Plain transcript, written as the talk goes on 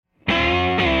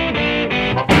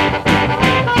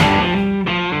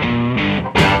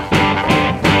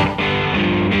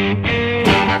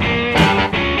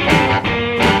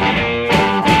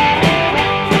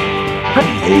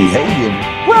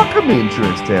From the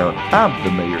Insurance Town, I'm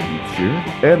the Mayor Heath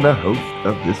Sheeran and the host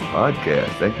of this podcast.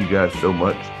 Thank you guys so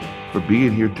much for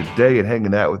being here today and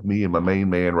hanging out with me and my main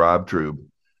man, Rob Trube.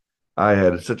 I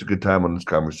had such a good time on this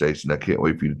conversation. I can't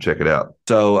wait for you to check it out.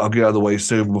 So I'll get out of the way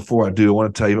soon. Before I do, I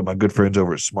want to tell you about my good friends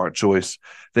over at Smart Choice.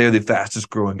 They are the fastest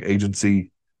growing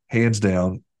agency, hands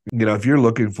down. You know, if you're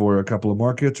looking for a couple of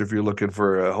markets or if you're looking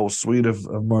for a whole suite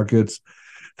of markets,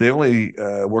 they only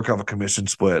work off a commission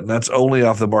split, and that's only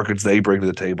off the markets they bring to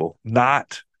the table,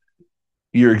 not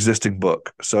your existing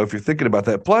book. So if you're thinking about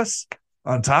that, plus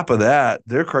on top of that,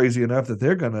 they're crazy enough that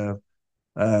they're going to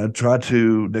try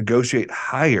to negotiate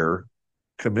higher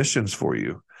commissions for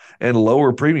you and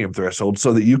lower premium thresholds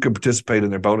so that you can participate in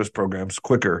their bonus programs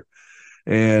quicker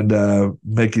and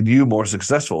making you more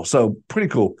successful. So pretty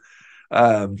cool.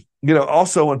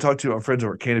 Also want to talk to our friends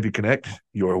over at Canopy Connect,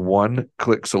 your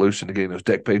one-click solution to getting those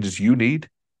deck pages you need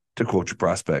to quote your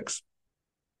prospects.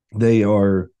 They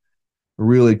are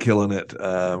really killing it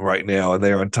right now, and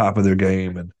they are on top of their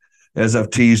game. And as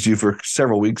I've teased you for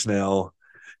several weeks now,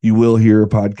 you will hear a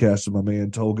podcast of my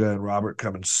man Tolga and Robert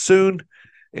coming soon,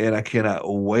 and I cannot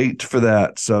wait for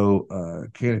that. So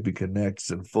Canopy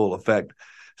Connect's in full effect.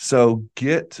 So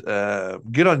get on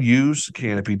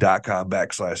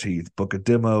usecanopy.com/Heath, book a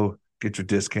demo, get your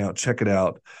discount, check it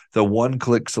out. The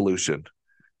one-click solution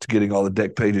to getting all the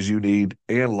deck pages you need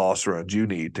and loss runs you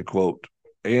need to quote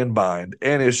and bind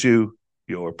and issue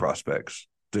your prospects.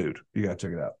 Dude, you got to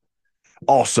check it out.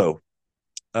 Also,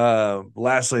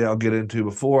 lastly, I'll get into,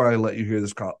 before I let you hear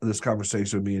this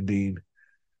conversation with me and Dean,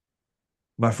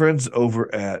 my friends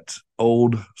over at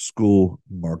Old School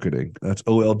Marketing. That's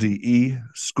OLDE,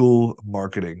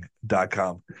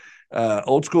 schoolmarketing.com.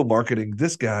 Old School Marketing,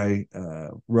 this guy,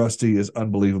 Rusty, is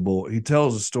unbelievable. He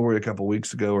tells a story a couple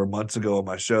weeks ago or months ago on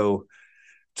my show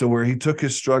to where he took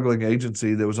his struggling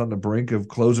agency that was on the brink of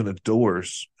closing its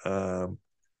doors to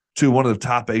one of the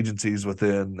top agencies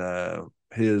within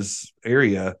his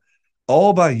area,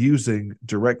 all by using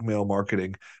direct mail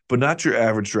marketing, but not your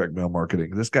average direct mail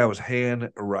marketing. This guy was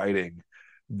handwriting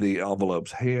the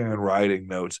envelopes, handwriting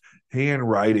notes,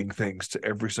 handwriting things to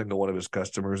every single one of his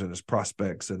customers and his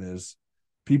prospects and his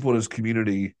people in his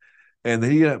community. And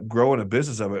then he ended up growing a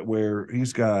business of it where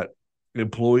he's got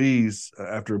employees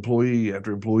after employee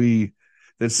after employee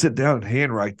that sit down and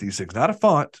handwrite these things, not a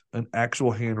font, an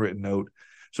actual handwritten note.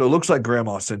 So it looks like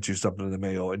grandma sent you something in the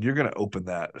mail, and you're going to open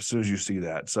that as soon as you see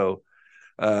that. So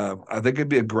I think it'd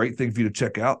be a great thing for you to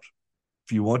check out.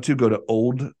 If you want to, go to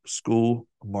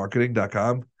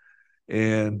oldschoolmarketing.com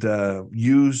and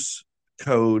use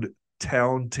code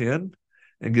TOWN10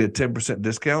 and get a 10%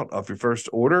 discount off your first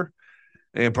order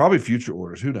and probably future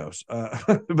orders. Who knows?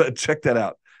 But check that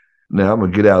out. Now I'm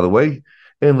going to get out of the way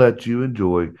and let you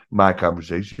enjoy my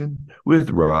conversation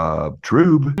with Rob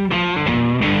Trube.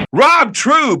 Rob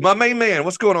Trube, my main man.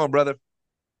 What's going on, brother?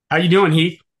 How you doing,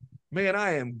 Heath? Man,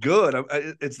 I am good.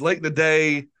 It's late in the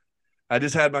day. I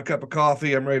just had my cup of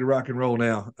coffee. I'm ready to rock and roll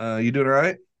now. You doing all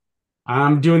right?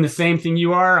 I'm doing the same thing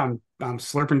you are. I'm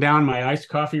slurping down my iced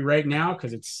coffee right now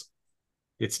because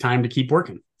it's time to keep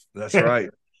working. That's right.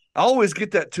 I always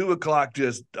get that 2:00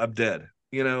 just I'm dead,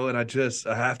 and I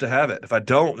have to have it. If I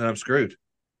don't, then I'm screwed.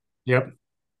 Yep.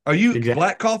 Are you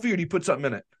black coffee or do you put something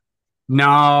in it?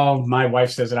 No, my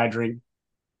wife says that I drink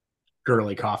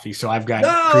girly coffee, so I've got.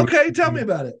 No, okay. Tell me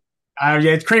about it.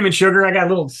 Yeah, it's cream and sugar. I got a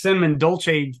little cinnamon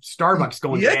dolce Starbucks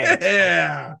going.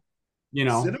 Yeah.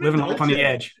 Living life on the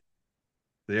edge.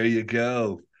 There you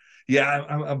go. Yeah,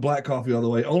 I'm black coffee all the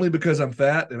way, only because I'm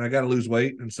fat and I got to lose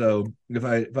weight. And so if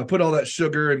I put all that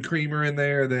sugar and creamer in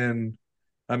there, then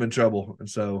I'm in trouble. And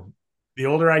so the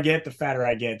older I get, the fatter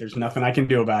I get. There's nothing I can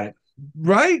do about it.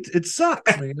 Right? It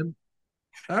sucks, man.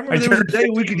 I remember there was a day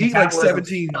we could eat like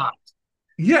 17.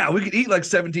 Yeah, we could eat like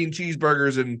 17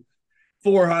 cheeseburgers and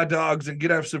 4 hot dogs and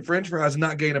get out some French fries and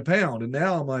not gain a pound. And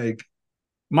now I'm like,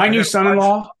 my new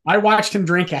son-in-law, I watched him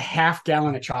drink a half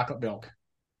gallon of chocolate milk.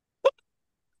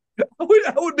 I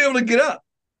wouldn't be able to get up.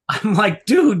 I'm like,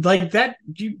 dude, like that,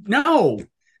 no.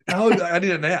 I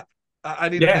need a nap. I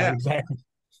need a nap. Exactly.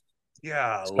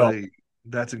 Yeah,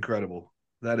 that's incredible.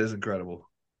 That is incredible.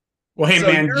 Well, hey,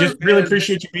 man, just really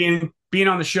appreciate you being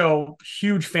on the show.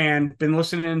 Huge fan. Been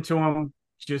listening to him.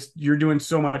 Just, you're doing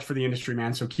so much for the industry,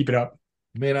 man. So keep it up.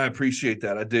 Man, I appreciate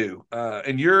that. I do.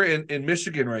 And you're in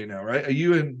Michigan right now, right? Are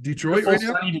you in Detroit right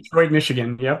now? Sunny Detroit,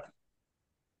 Michigan. Yep.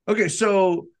 Okay,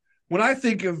 so when I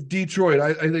think of Detroit,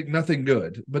 I think nothing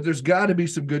good, but there's got to be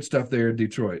some good stuff there in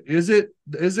Detroit. Is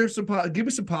there some? Give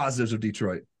me some positives of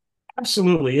Detroit.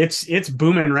 Absolutely, it's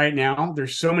booming right now.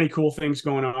 There's so many cool things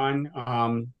going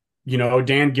on.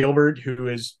 Dan Gilbert, who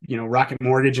is, Rocket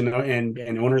Mortgage and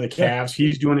owner of the Cavs,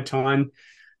 he's doing a ton.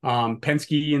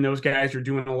 Penske and those guys are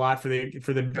doing a lot for the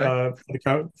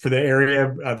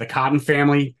area. The Cotton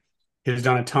family has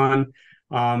done a ton.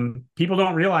 People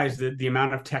don't realize that the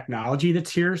amount of technology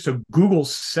that's here. So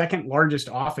Google's second largest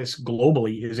office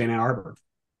globally is in Ann Arbor.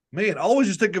 Man, I always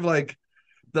just think of like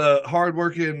the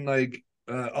hardworking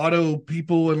auto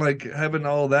people and like having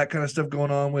all that kind of stuff going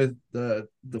on with the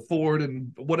Ford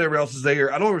and whatever else is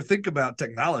there. I don't ever think about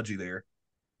technology there.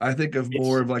 I think of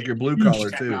more of like your blue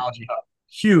collar too. Hub.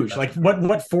 Huge. That's like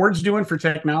what Ford's doing for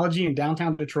technology in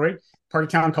downtown Detroit, part of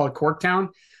town called Corktown,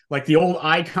 like the old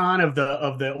icon of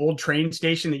the old train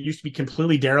station that used to be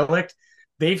completely derelict.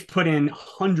 They've put in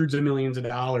hundreds of millions of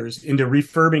dollars into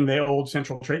refurbing the old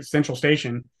central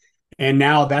station, and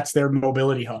now that's their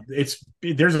mobility hub.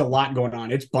 There's a lot going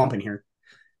on. It's bumping here.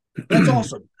 That's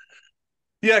awesome.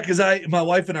 Yeah, because my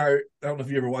wife and I don't know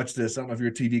if you ever watched this. I don't know if you're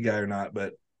a TV guy or not,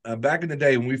 but back in the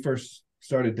day when we first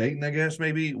started dating, I guess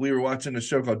maybe we were watching a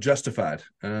show called Justified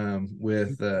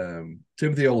with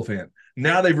Timothy Oliphant.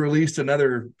 Now they've released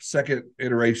another second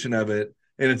iteration of it,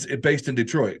 and it's based in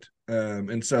Detroit.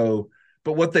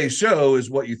 But what they show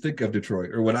is what you think of Detroit,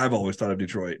 or what I've always thought of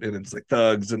Detroit, and it's like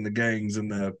thugs and the gangs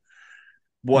and the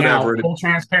whatever. Now, full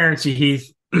transparency,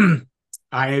 Heath. I'm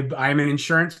an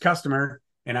insurance customer,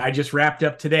 and I just wrapped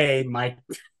up today. My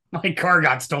car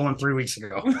got stolen 3 weeks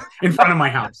ago in front of my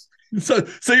house. So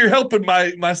you're helping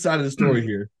my side of the story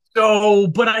here. So,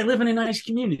 but I live in a nice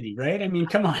community, right? I mean,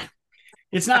 come on.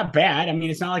 It's not bad. I mean,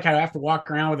 it's not like I have to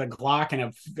walk around with a Glock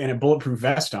and a bulletproof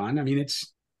vest on. I mean,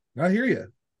 I hear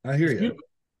you. I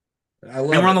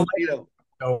love and we're on the lake.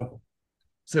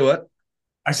 So what?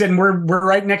 I said we're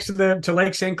right next to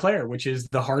Lake St. Clair, which is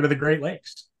the heart of the Great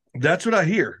Lakes. That's what I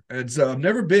hear. And so I've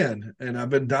never been, and I've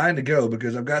been dying to go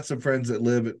because I've got some friends that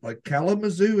live at like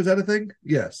Kalamazoo. Is that a thing?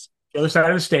 Yes. The other side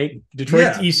of the state,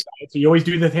 Detroit's east side. So you always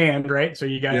do the hand, right? So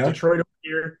you got Detroit over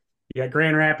here, you got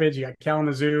Grand Rapids, you got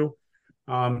Kalamazoo.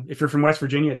 If you're from West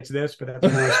Virginia, it's this, but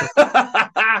that's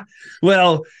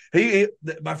well,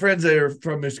 my friends that are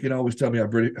from Michigan always tell me how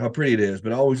pretty it is,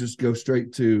 but I always just go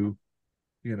straight to,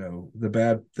 the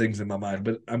bad things in my mind.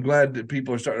 But I'm glad that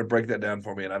people are starting to break that down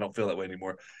for me, and I don't feel that way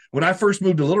anymore. When I first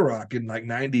moved to Little Rock in like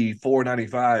 94,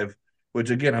 95, which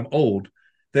again, I'm old,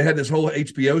 they had this whole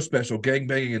HBO special, Gang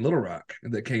Banging in Little Rock,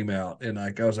 that came out. And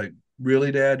I was like,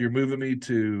 really, Dad, you're moving me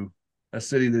to a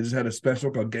city that just had a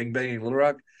special called Gang Banging in Little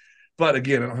Rock? But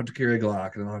again, I don't have to carry a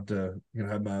Glock, and I don't have to,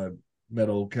 have my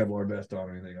metal Kevlar vest on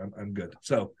or anything. I'm good.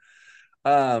 So,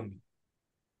 are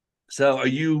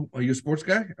you a sports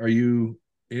guy? Are you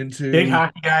into big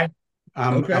hockey guy?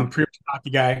 Okay. I'm pretty hockey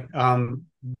guy.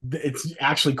 It's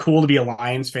actually cool to be a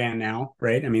Lions fan now,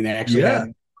 right? I mean, they actually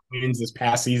had wins this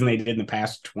past season they did in the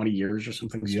past 20 years or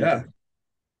something. Yeah.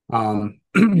 Not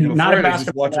a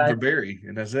basketball just watching for Barry,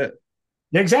 and that's it.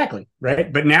 Exactly.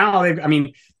 Right. But now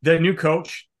the new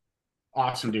coach,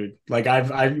 awesome dude. Like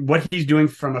what he's doing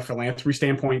from a philanthropy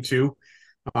standpoint too.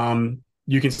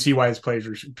 You can see why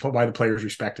the players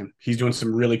respect him. He's doing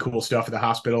some really cool stuff at the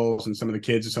hospitals and some of the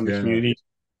kids and some of the communities.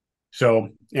 So,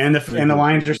 and the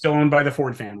Lions are still owned by the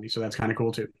Ford family. So that's kind of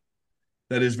cool too.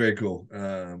 That is very cool.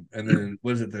 And then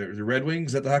what is it? The Red Wings?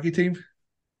 Is that the hockey team?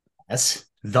 Yes,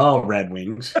 the Red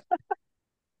Wings.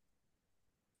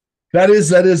 That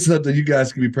is something you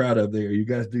guys can be proud of there. You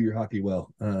guys do your hockey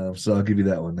well. So I'll give you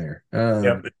that one there.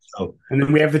 Yep. And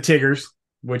then we have the Tigers,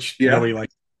 which really like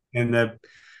in the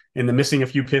missing a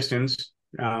few pistons.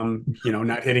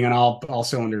 Not hitting on all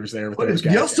cylinders there with those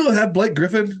guys. Y'all still have Blake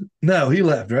Griffin? No, he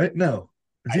left, right? No.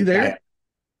 Is he there?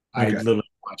 I literally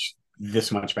watched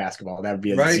this much basketball. That would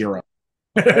be a zero.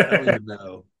 I don't even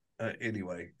know.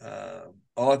 Anyway,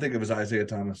 all I think of is Isaiah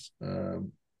Thomas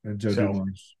and Joe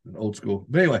Dumars, an old school.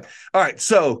 But anyway, all right.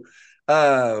 So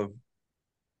I've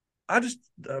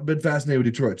been fascinated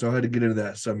with Detroit, so I had to get into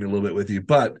that a little bit with you.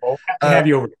 But have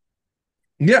you over?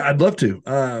 Yeah, I'd love to.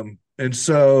 And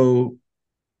so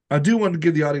I do want to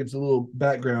give the audience a little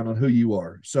background on who you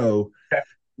are. So,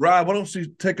 Rob, why don't you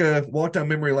take a walk down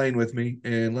memory lane with me,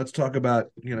 and let's talk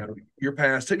about, your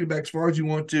past. Take me back as far as you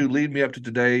want to, lead me up to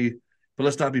today, but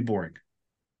let's not be boring.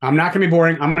 I'm not going to be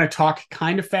boring. I'm going to talk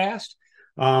kind of fast.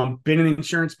 Been in the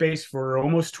insurance space for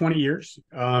almost 20 years.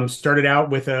 Started out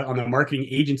with on the marketing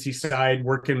agency side,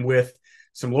 working with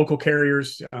some local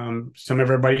carriers, some of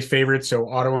everybody's favorites. So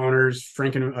auto owners,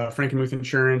 Frankenmuth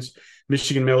Insurance,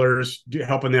 Michigan Millers,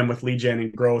 helping them with lead gen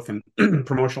and growth and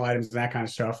promotional items and that kind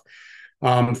of stuff.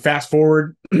 Fast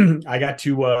forward, I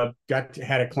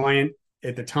had a client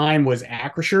at the time was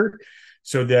Acrisure.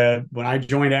 So when I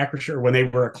joined Acrisure, when they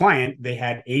were a client, they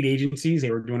had 8 agencies.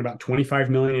 They were doing about 25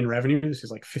 million in revenue. This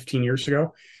is like 15 years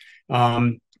ago.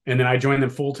 And then I joined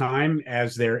them full time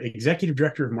as their executive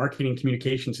director of marketing,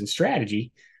 communications, and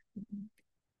strategy,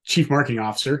 chief marketing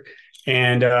officer.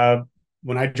 And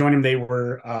when I joined them, they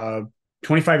were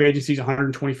 25 agencies,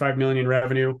 125 million in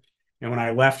revenue. And when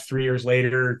I left 3 years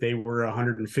later, they were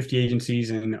 150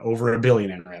 agencies and over $1 billion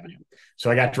in revenue.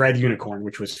 So I got to ride the unicorn,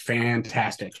 which was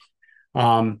fantastic.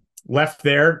 Left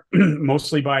there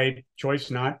mostly by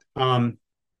choice, not.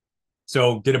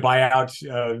 So did a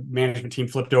buyout, management team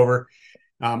flipped over.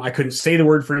 I couldn't say the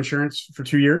word for insurance for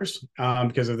 2 years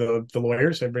because of the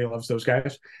lawyers. Everybody loves those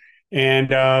guys. And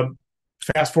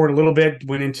fast forward a little bit,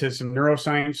 went into some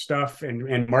neuroscience stuff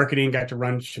and marketing, got to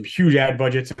run some huge ad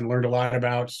budgets and learned a lot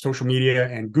about social media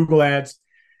and Google ads.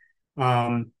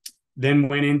 Then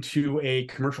went into a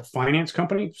commercial finance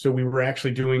company. So we were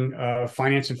actually doing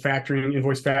finance and factoring,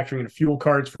 invoice factoring, and fuel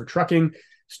cards for trucking.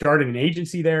 Started an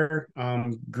agency there,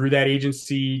 grew that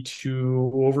agency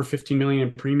to over 15 million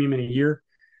in premium in a year,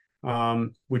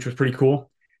 which was pretty cool.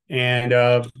 And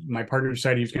my partner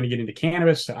decided he was going to get into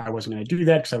cannabis. I wasn't going to do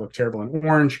that because I looked terrible in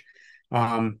orange,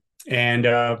 and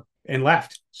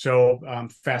left. So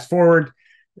fast forward,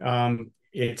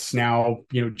 it's now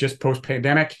just post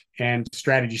pandemic, and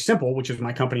Strategy Simple, which is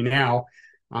my company now.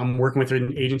 I'm working with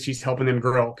agencies helping them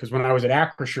grow, because when I was at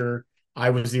Acrisure, I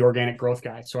was the organic growth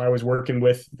guy. So I was working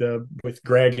with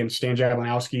Greg and Stan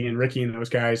Jablonowski and Ricky and those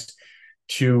guys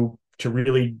to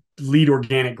really lead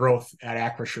organic growth at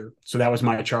Acrisure. So that was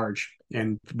my charge.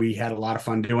 And we had a lot of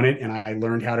fun doing it. And I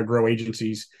learned how to grow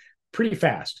agencies pretty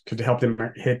fast to help them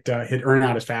hit earn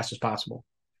out as fast as possible.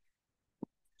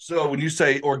 So when you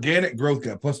say organic growth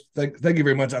guy, plus thank you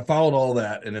very much. I followed all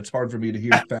that, and it's hard for me to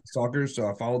hear fast talkers. So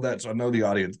I followed that. So I know the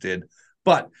audience did.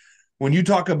 But when you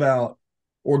talk about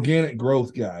organic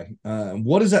growth guy,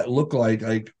 what does that look like?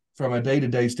 Like from a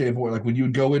day-to-day standpoint, like when you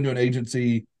would go into an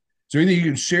agency, is there anything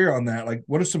you can share on that? Like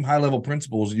what are some high-level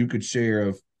principles you could share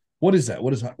of what is that?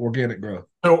 What is organic growth?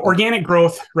 So organic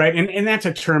growth, right? And that's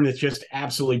a term that's just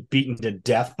absolutely beaten to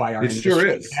death by our industry. Sure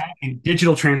is. And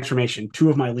digital transformation, two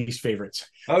of my least favorites.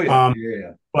 Oh yeah.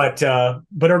 Yeah.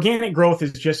 But organic growth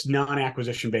is just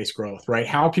non-acquisition based growth, right?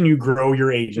 How can you grow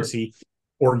your agency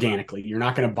organically? You're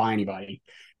not going to buy anybody.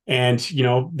 And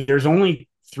there's only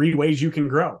 3 ways you can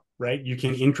grow, right? You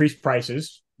can increase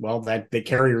prices. Well, that the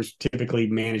carriers typically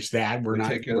manage that. We're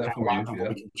not what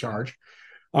we can charge.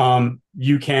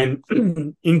 You can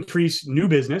increase new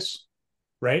business,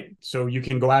 right? So you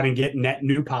can go out and get net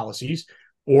new policies,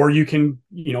 or you can,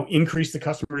 increase the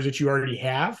customers that you already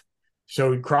have.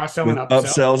 So cross-sell and upsell.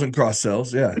 Upsells and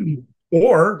cross-sells, yeah.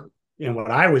 Or,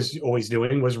 what I was always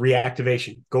doing was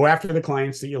reactivation. Go after the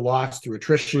clients that you lost through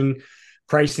attrition,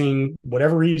 pricing,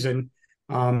 whatever reason.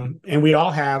 And we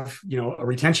all have, a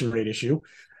retention rate issue.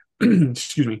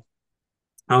 Excuse me.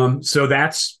 So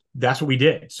that's what we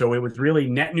did. So it was really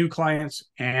net new clients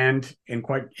and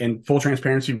full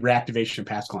transparency, reactivation of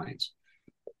past clients.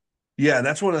 Yeah,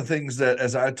 that's one of the things that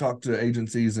as I talk to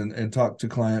agencies and talk to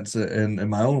clients in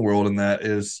my own world, and that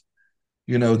is,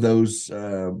 those,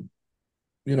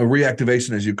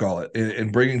 reactivation, as you call it,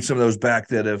 and bringing some of those back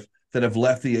that have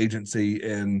left the agency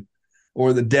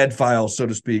or the dead files, so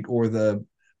to speak, or the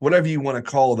whatever you want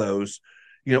to call those,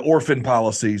 orphan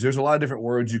policies. There's a lot of different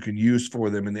words you can use for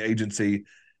them in the agency.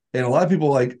 And a lot of people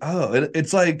are like,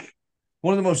 it's like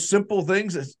one of the most simple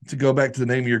things is to go back to the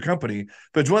name of your company.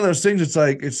 But it's one of those things, it's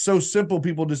like, it's so simple,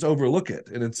 people just overlook it.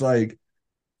 And it's like,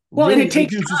 well, really, and it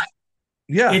takes time.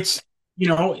 Yeah. It's,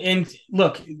 and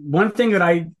look,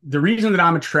 the reason that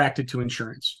I'm attracted to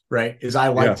insurance, right, is I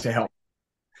like to help.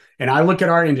 And I look at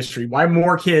our industry, why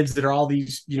more kids that are all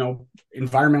these,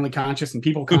 environmentally conscious and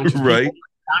people conscious, right, people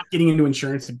not getting into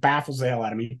insurance, it baffles the hell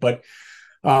out of me. But,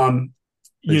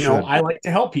 I like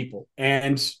to help people,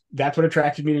 and that's what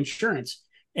attracted me to insurance.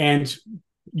 And,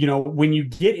 when you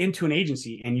get into an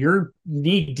agency and you're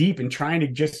knee deep in trying to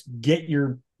just get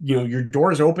your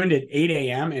doors opened at 8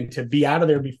 a.m. and to be out of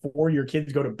there before your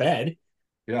kids go to bed,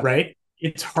 right?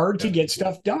 It's hard to get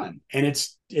stuff done. And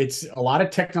it's a lot of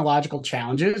technological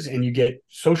challenges, and you get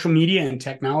social media and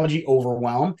technology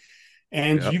overwhelm.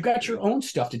 And you've got your own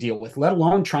stuff to deal with, let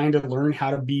alone trying to learn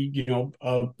how to be,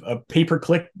 a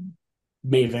pay-per-click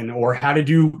maven, or how to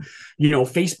do,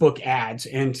 Facebook ads.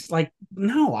 And it's like,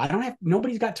 no,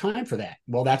 nobody's got time for that.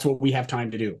 Well, that's what we have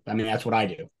time to do. I mean, that's what I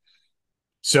do.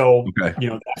 So,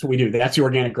 that's what we do. That's the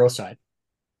organic growth side.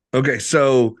 Okay.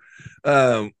 So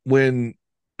so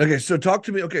talk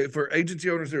to me. Okay. For agency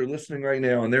owners that are listening right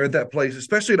now, and they're at that place,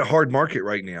 especially at a hard market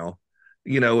right now,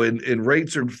 and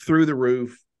rates are through the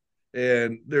roof.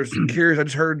 And there's carriers I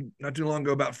just heard not too long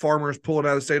ago about farmers pulling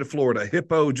out of the state of Florida.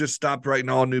 Hippo just stopped writing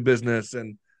all new business,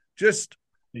 and just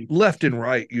left and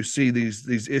right you see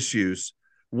these issues.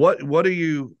 What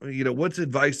are what's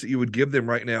advice that you would give them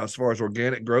right now as far as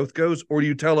organic growth goes? Or do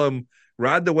you tell them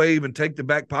ride the wave and take the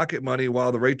back pocket money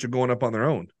while the rates are going up on their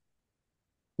own?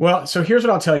 Well, so here's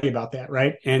what I'll tell you about that,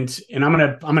 right? And I'm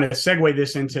gonna segue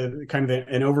this into kind of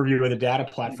an overview of the data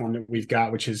platform that we've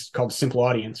got, which is called Simple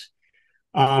Audience.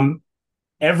 Um,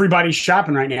 Everybody's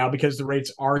shopping right now because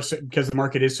because the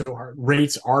market is so hard.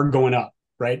 Rates are going up,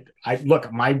 right? I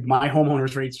look, my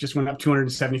homeowners rates just went up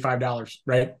 $275,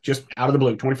 right? Just out of the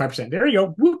blue, 25%. There you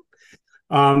go. Whoop.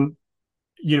 Um,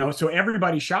 so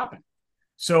everybody's shopping.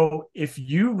 So if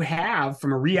you have,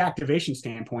 from a reactivation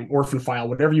standpoint, orphan file,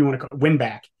 whatever you want to call win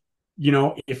back,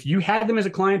 if you had them as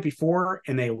a client before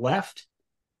and they left,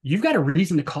 you've got a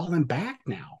reason to call them back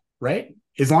now, right?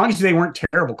 As long as they weren't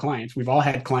terrible clients. We've all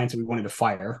had clients that we wanted to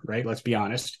fire, right? Let's be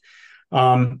honest.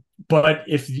 But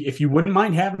if you wouldn't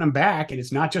mind having them back, and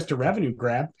it's not just a revenue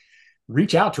grab,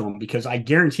 reach out to them, because I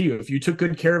guarantee you, if you took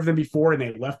good care of them before and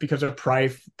they left because of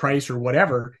price or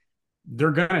whatever,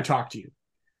 they're going to talk to you.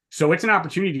 So it's an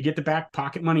opportunity to get the back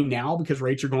pocket money now because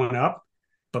rates are going up.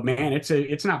 But man, it's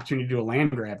an opportunity to do a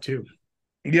land grab too.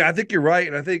 Yeah, I think you're right.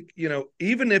 And I think,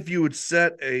 even if you would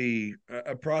set a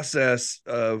process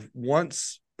of,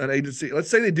 once an agency, let's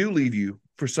say they do leave you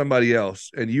for somebody else,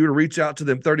 and you were to reach out to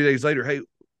them 30 days later, hey,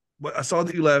 I saw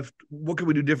that you left. What could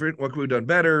we do different? What could we have done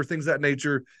better? Things of that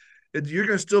nature. You're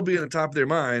going to still be in the top of their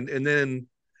mind. And then,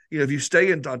 if you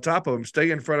stay on top of them,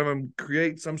 stay in front of them,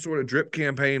 create some sort of drip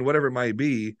campaign, whatever it might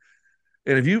be.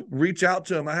 And if you reach out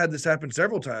to them, I had this happen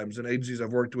several times in agencies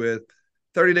I've worked with.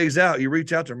 30 days out, you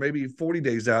reach out to them, maybe 40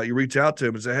 days out, you reach out to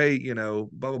them and say, hey, blah,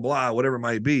 blah, blah, whatever it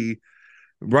might be.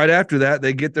 Right after that,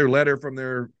 they get their letter from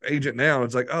their agent now. And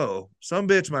it's like, oh, some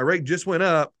bitch, my rate just went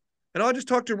up. And I just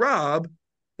talked to Rob.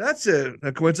 That's a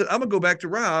coincidence. I'm going to go back to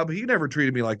Rob. He never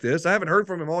treated me like this. I haven't heard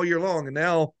from him all year long. And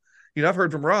now, I've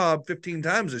heard from Rob 15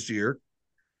 times this year.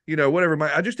 Whatever.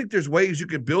 I just think there's ways you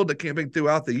can build the campaign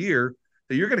throughout the year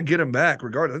that you're going to get them back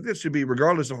regardless. I think that should be,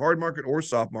 regardless of hard market or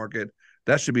soft market,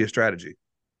 that should be a strategy.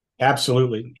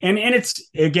 Absolutely. And it's,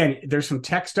 again, there's some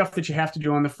tech stuff that you have to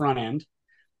do on the front end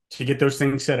to get those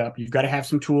things set up. You've got to have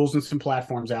some tools and some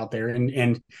platforms out there.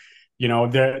 And all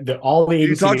the agency. Can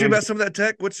you talk to me about some of that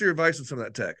tech? What's your advice on some of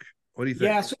that tech? What do you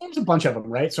think? Yeah, so there's a bunch of them,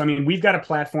 right? So, I mean, we've got a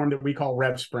platform that we call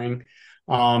RevSpring.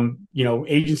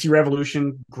 Agency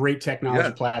Revolution, great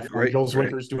technology platform. Joel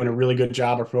Zwicker's doing a really good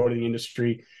job of promoting the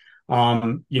industry.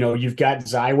 You've got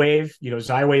Zywave.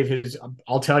 Zywave is,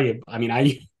 I'll tell you, I mean,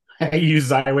 I use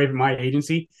Zywave in my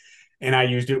agency, and I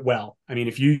used it well. I mean,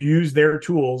 if you use their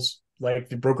tools, like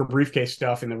the broker briefcase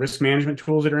stuff and the risk management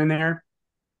tools that are in there,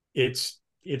 it's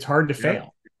hard to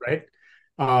fail, right?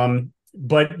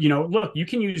 But look, you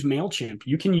can use MailChimp,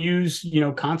 you can use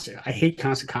constant. I hate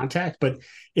Constant Contact, but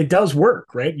it does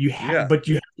work, right? But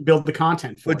you have to build the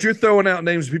content for But you're throwing out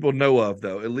names people know of,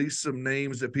 though. At least some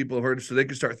names that people have heard, so they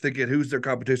can start thinking, who's their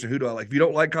competition? Who do I like? If you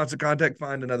don't like Constant Contact,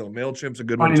 find another one. MailChimp's a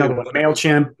good one. Find another one.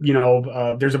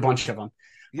 MailChimp. There's a bunch of them.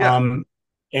 Yeah.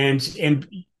 And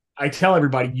I tell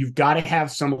everybody, you've got to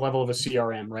have some level of a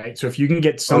CRM, right? So if you can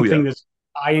get something that's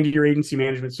tie into your agency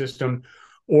management system,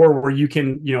 or where you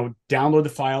can, download the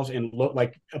files and look,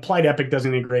 like Applied Epic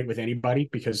doesn't integrate with anybody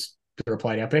because they're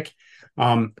Applied Epic.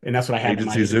 And that's what I had.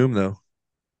 Agency Zoom, though.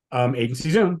 Agency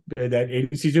Zoom, that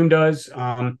Agency Zoom does.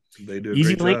 They do a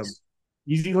Easy great Links. job.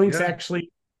 Easy Links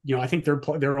actually, I think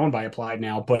they're owned by Applied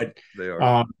now, but they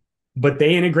are. But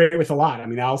they integrate with a lot. I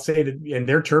mean, I'll say that, and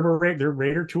their their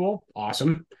Radar tool,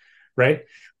 awesome, right?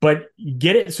 But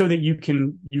get it so that you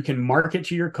can market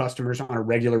to your customers on a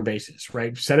regular basis,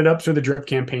 right? Set it up so the drip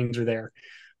campaigns are there.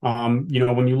 When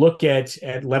you look at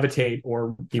Levitate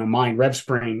or Mine,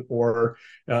 RevSpring, or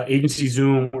Agency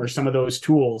Zoom, or some of those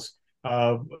tools,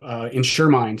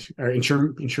 InsureMind or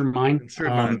InsureMind,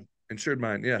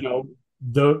 InsuredMind, yeah.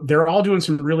 They're all doing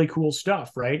some really cool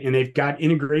stuff, right? And they've got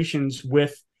integrations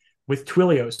with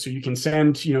Twilio, so you can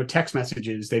send text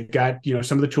messages. They've got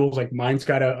some of the tools, like mine's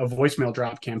got a voicemail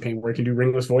drop campaign where it can do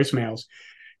ringless voicemails.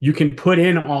 You can put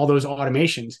in all those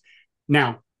automations.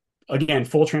 Now, again,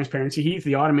 full transparency, Heath,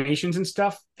 the automations and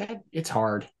stuff, that it's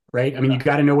hard, right? I mean, you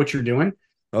got to know what you're doing.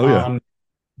 Oh yeah.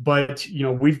 But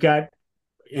we've got,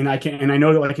 and I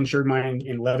know that, like, InsuredMind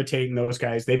and Levitate and those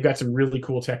guys, they've got some really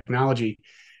cool technology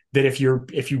that if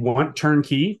you want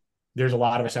turnkey, there's a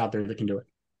lot of us out there that can do it.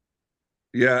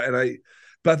 Yeah,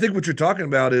 but I think what you're talking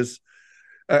about is,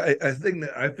 I think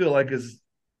that I feel like is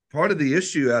part of the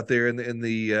issue out there in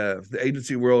the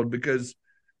agency world, because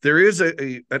there is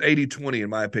an 80-20 in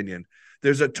my opinion.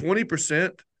 There's a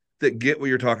 20% that get what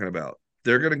you're talking about.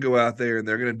 They're going to go out there and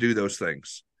they're going to do those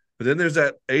things. But then there's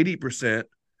that 80%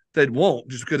 that won't,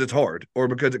 just because it's hard or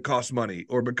because it costs money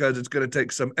or because it's going to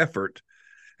take some effort.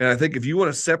 And I think if you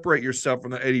want to separate yourself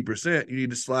from that 80%, you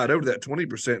need to slide over to that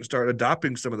 20% and start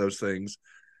adopting some of those things,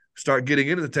 start getting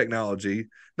into the technology.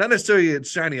 Not necessarily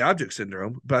it's shiny object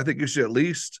syndrome, but I think you should at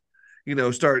least,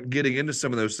 start getting into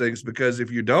some of those things, because if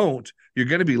you don't, you're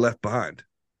going to be left behind.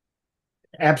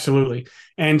 Absolutely.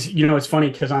 And it's funny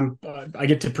because I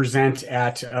get to present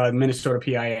at Minnesota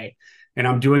PIA, and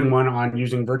I'm doing one on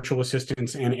using virtual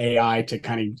assistants and AI to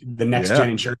kind of the next gen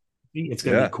insurance. It's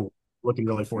going to be cool. Looking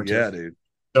really forward to it. Yeah, dude.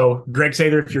 So Greg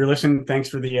Sather, if you're listening, thanks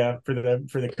for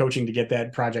the coaching to get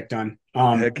that project done.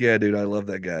 Heck yeah, dude. I love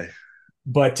that guy.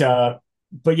 But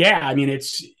yeah, I mean,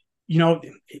 it's,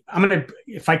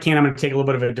 if I can, I'm going to take a little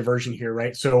bit of a diversion here,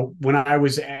 right? So when I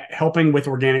was helping with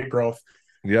organic growth,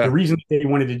 the reason they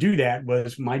wanted to do that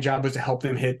was my job was to help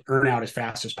them hit earnout as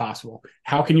fast as possible.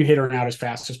 How can you hit earnout as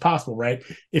fast as possible, right?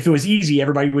 If it was easy,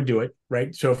 everybody would do it,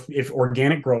 right? So if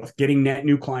organic growth, getting net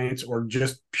new clients or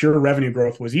just pure revenue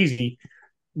growth was easy,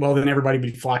 well, then everybody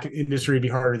would be flocking. Industry would be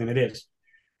harder than it is.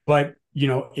 But,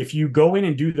 if you go in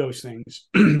and do those things,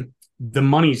 the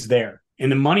money's there.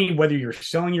 And the money, whether you're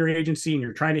selling your agency and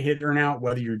you're trying to hit earnout,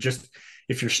 whether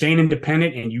if you're staying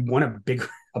independent and you want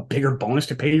a bigger bonus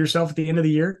to pay yourself at the end of the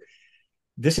year,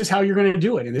 this is how you're going to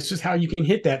do it. And this is how you can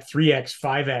hit that 3x,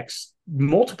 5x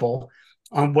multiple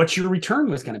on what your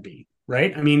return was going to be,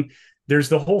 right? I mean, there's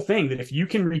the whole thing that if you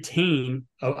can retain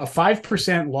a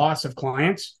 5% loss of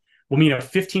clients will mean a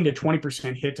 15 to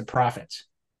 20% hit to profits.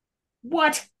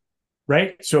 What?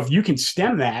 Right? So if you can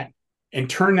stem that and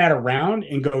turn that around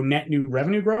and go net new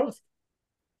revenue growth,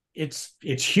 it's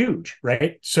huge,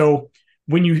 right? So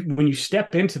when you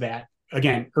step into that,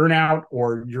 again, earnout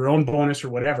or your own bonus or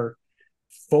whatever,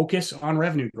 focus on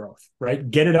revenue growth,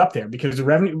 right? Get it up there, because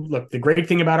the great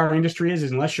thing about our industry is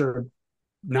unless you're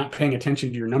not paying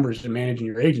attention to your numbers and managing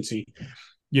your agency,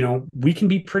 we can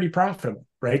be pretty profitable,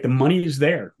 right? The money is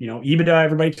there. EBITDA,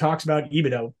 everybody talks about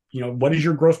EBITDA. What is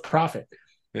your gross profit?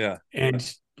 Yeah. And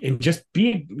just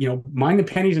be, mind the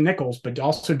pennies and nickels, but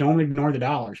also don't ignore the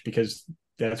dollars, because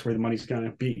that's where the money's going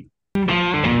to be.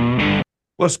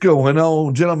 What's going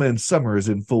on, gentlemen? Summer is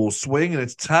in full swing, and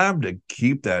it's time to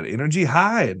keep that energy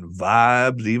high and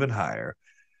vibes even higher.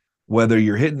 Whether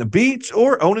you're hitting the beach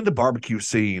or owning the barbecue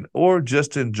scene or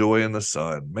just enjoying the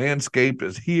sun, Manscaped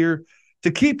is here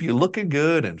to keep you looking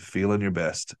good and feeling your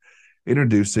best.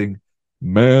 Introducing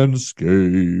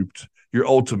Manscaped, your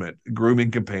ultimate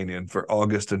grooming companion for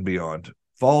August and beyond.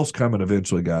 Fall's coming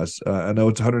eventually, guys. I know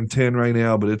it's 110 right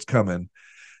now, but it's coming.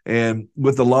 And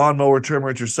with the lawnmower trimmer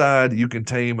at your side, you can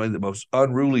tame the most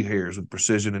unruly hairs with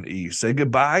precision and ease. Say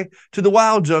goodbye to the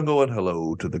wild jungle and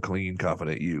hello to the clean,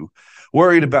 confident you.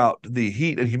 Worried about the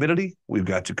heat and humidity? We've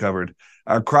got you covered.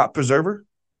 Our crop preserver,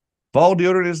 fall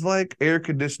deodorant, is like air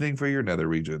conditioning for your nether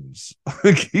regions,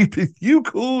 keeping you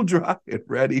cool, dry, and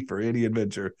ready for any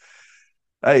adventure.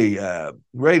 Hey,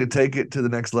 ready to take it to the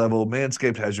next level?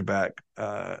 Manscaped has your back.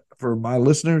 For my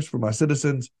listeners, for my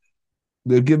citizens,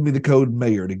 they've given me the code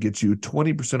MAYOR to get you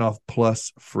 20% off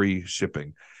plus free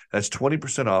shipping. That's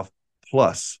 20% off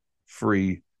plus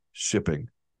free shipping.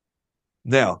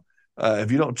 Now,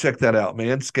 if you don't check that out,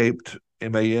 Manscaped,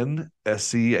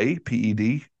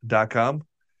 MANSCAPED.com,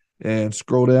 and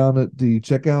scroll down at the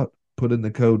checkout, put in the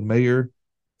code MAYOR,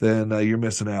 then you're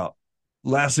missing out.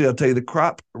 Lastly, I'll tell you the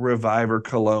Crop Reviver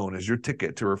Cologne is your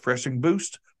ticket to a refreshing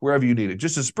boost wherever you need it.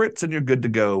 Just a spritz and you're good to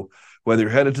go, whether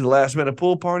you're headed to the last-minute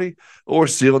pool party or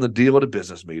sealing the deal at a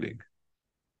business meeting.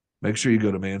 Make sure you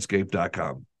go to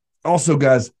manscaped.com. Also,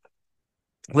 guys,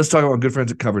 let's talk about good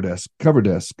friends at CoverDesk.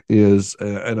 CoverDesk is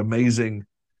an amazing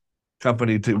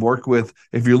company to work with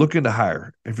if you're looking to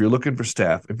hire, if you're looking for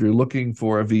staff, if you're looking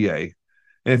for a VA,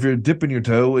 and if you're dipping your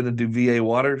toe into VA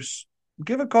waters,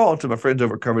 give a call to my friends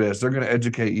over at CoverDesk. They're going to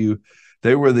educate you.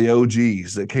 They were the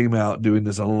OGs that came out doing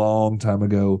this a long time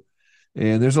ago,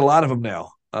 and there's a lot of them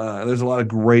now. There's a lot of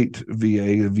great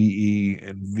VA, VE,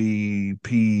 and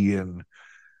VP, and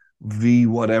V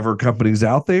whatever companies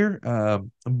out there.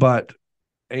 But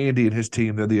Andy and his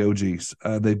team, they're the OGs.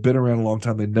 They've been around a long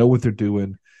time. They know what they're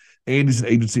doing. Andy's an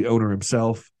agency owner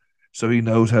himself, so he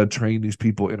knows how to train these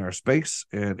people in our space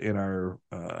and in our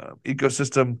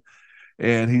ecosystem.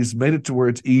 And he's made it to where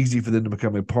it's easy for them to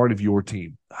become a part of your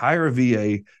team. Hire a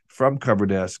VA from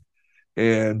CoverDesk,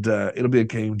 and it'll be a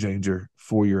game changer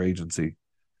for your agency.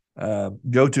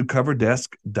 Go to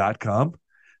coverdesk.com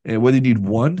And whether you need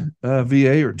one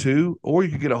VA or two, or you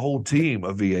can get a whole team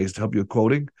of VAs to help you with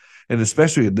quoting. And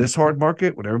especially in this hard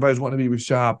market, when everybody's wanting to be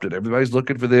shopped and everybody's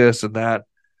looking for this and that,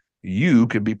 you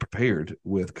can be prepared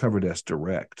with CoverDesk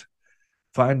Direct.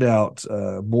 Find out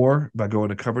more by going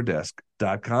to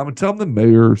coverdesk.com and tell them the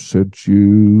mayor sent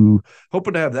you.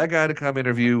 Hoping to have that guy to come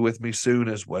interview with me soon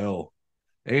as well.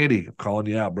 Andy, I'm calling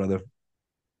you out, brother.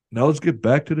 Now let's get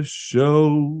back to the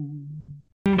show.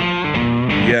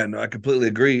 Yeah, no, I completely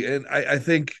agree. And I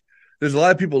think there's a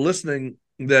lot of people listening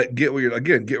that get what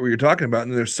you're talking about.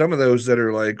 And there's some of those that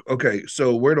are like, okay,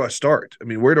 so where do I start? I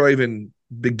mean, where do I even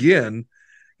begin,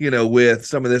 with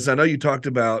some of this? I know you talked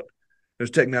about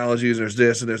there's technologies, there's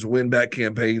this, and there's win back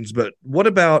campaigns, but what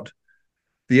about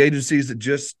the agencies that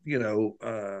just,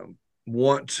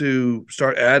 want to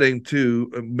start adding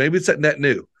to, maybe it's that net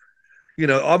new,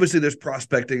 obviously there's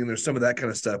prospecting and there's some of that kind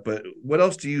of stuff, but what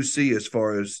else do you see as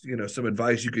far as, some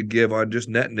advice you could give on just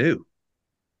net new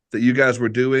that you guys were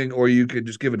doing, or you could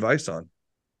just give advice on?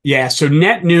 Yeah. So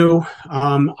net new,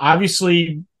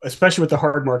 obviously, especially with the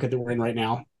hard market that we're in right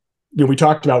now, we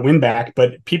talked about win back,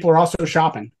 but people are also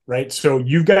shopping, right? So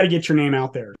you've got to get your name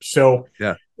out there. So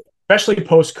yeah, especially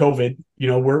post COVID,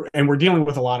 we're dealing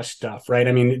with a lot of stuff, right?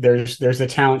 I mean, there's a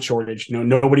talent shortage.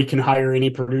 Nobody can hire any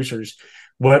producers.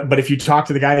 But if you talk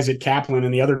to the guys at Kaplan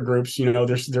and the other groups,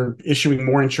 they're issuing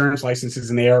more insurance licenses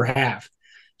than they ever have.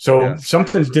 So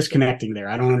something's disconnecting there.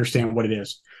 I don't understand what it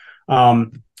is.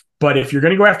 But if you're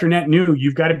going to go after net new,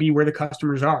 you've got to be where the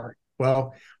customers are.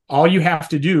 Well, all you have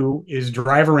to do is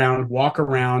drive around, walk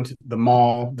around the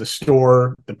mall, the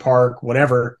store, the park,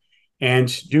 whatever. And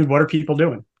dude, what are people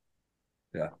doing?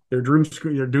 Yeah. They're doom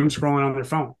scrolling on their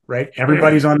phone, right?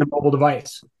 Everybody's on the mobile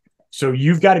device. So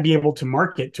you've got to be able to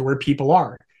market to where people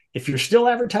are. If you're still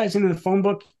advertising in the phone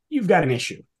book, you've got an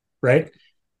issue, right?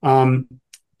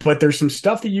 But there's some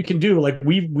stuff that you can do. Like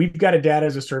we've got a data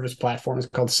as a service platform. It's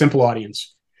called Simple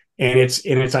Audience. And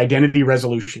it's identity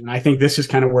resolution. And I think this is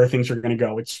kind of where things are going to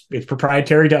go. It's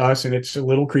proprietary to us and it's a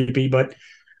little creepy, but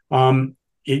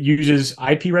it uses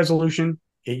IP resolution.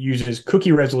 It uses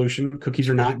cookie resolution. Cookies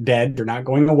are not dead. They're not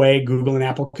going away. Google and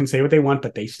Apple can say what they want,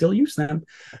 but they still use them.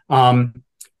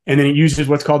 And then it uses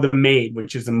what's called the MAID,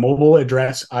 which is the mobile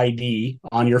address ID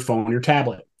on your phone or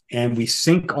tablet. And we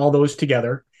sync all those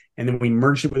together, and then we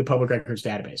merge it with a public records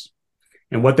database.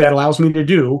 And what that allows me to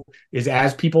do is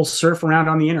as people surf around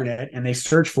on the internet and they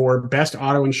search for best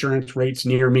auto insurance rates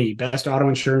near me, best auto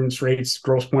insurance rates,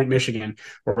 Grosse Pointe, Michigan,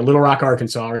 or Little Rock,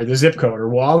 Arkansas, or the zip code,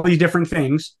 or all these different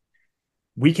things,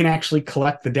 we can actually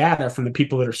collect the data from the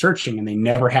people that are searching, and they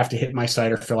never have to hit my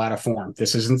site or fill out a form.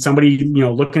 This isn't somebody,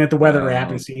 looking at the weather app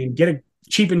and saying, get a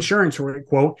cheap insurance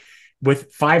quote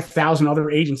with 5,000 other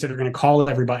agents that are going to call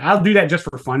everybody. I'll do that just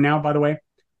for fun now, by the way.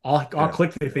 I'll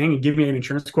click the thing and give me an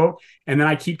insurance quote, and then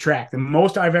I keep track. The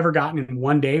most I've ever gotten in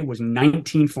one day was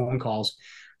 19 phone calls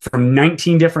from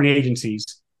 19 different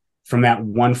agencies from that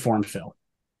one form fill.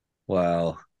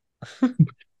 Wow.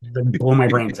 It blew my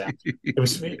brains out. It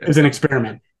was an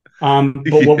experiment.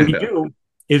 But what we do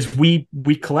is we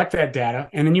collect that data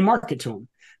and then you market to them.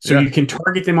 So you can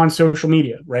target them on social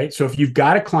media, right? So if you've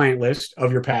got a client list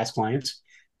of your past clients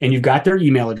and you've got their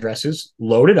email addresses,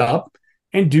 load it up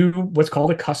and do what's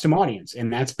called a custom audience.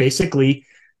 And that's basically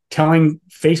telling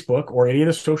Facebook or any of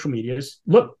the social medias,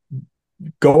 look,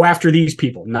 go after these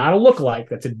people, not a lookalike.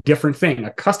 That's a different thing.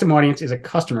 A custom audience is a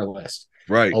customer list.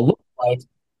 Right. A lookalike,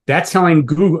 that's telling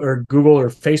Google or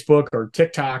Facebook or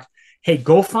TikTok, hey,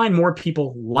 go find more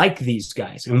people like these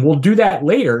guys. And we'll do that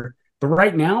later. But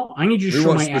right now, I need you to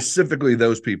show my specifically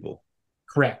those people.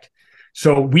 Correct.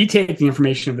 So we take the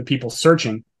information of the people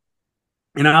searching.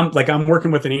 And I'm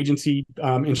working with an agency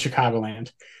in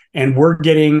Chicagoland, and we're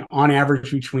getting on average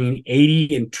between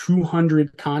 80 and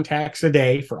 200 contacts a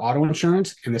day for auto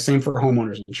insurance, and the same for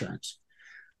homeowners insurance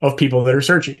of people that are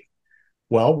searching.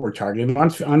 Well, we're targeting them on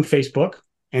Facebook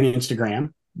and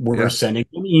Instagram. We're sending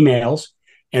them emails,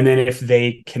 and then if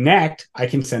they connect, I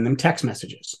can send them text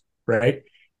messages, right?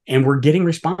 And we're getting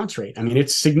response rate. I mean,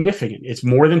 it's significant. It's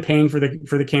more than paying for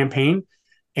the campaign,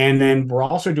 and then we're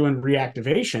also doing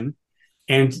reactivation.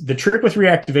 And the trick with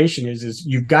reactivation is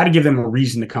you've got to give them a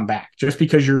reason to come back. Just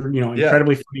because you're,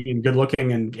 incredibly funny and good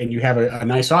looking and you have a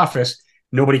nice office,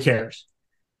 nobody cares.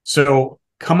 So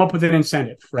come up with an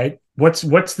incentive, right? What's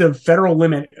the federal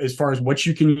limit as far as what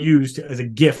you can use as a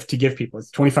gift to give people?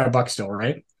 It's $25 still,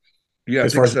 right? Yeah,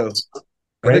 as I think so.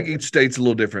 Right? I think each state's a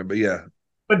little different, but yeah.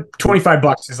 But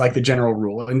 $25 is like the general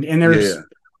rule. And there's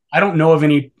I don't know of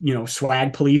any,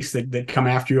 swag police that come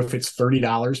after you if it's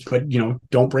 $30, but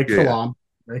don't break the law.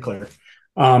 Very clear.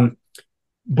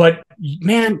 But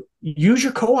man, use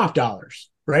your co-op dollars.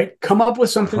 right? Come up with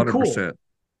something cool, 100%.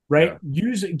 right?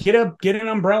 Yeah. Get an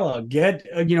umbrella, get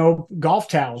golf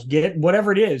towels, get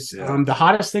whatever it is. Yeah. The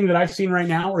hottest thing that I've seen right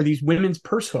now are these women's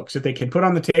purse hooks that they can put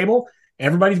on the table.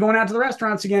 Everybody's going out to the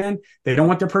restaurants again. They don't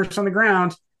want their purse on the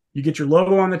ground. You get your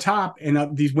logo on the top,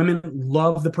 and these women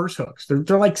love the purse hooks.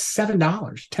 They're like $7,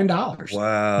 $10. You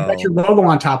got your Wow. logo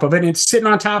on top of it, and it's sitting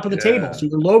on top of the table. Yeah. So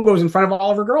your logo's in front of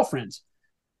all of her girlfriends,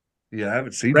 Yeah. I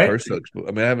haven't seen right? purse hooks.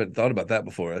 I mean, I haven't thought about that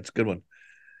before. That's a good one.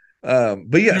 But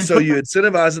And yeah, then so put you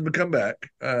incentivize them to come back.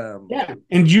 Yeah,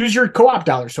 and use your co-op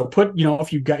dollars. So put,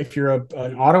 if you're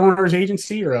an auto owners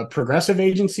agency or a progressive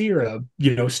agency or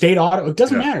a state auto, it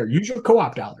doesn't Yeah. matter. Use your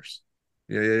co-op dollars.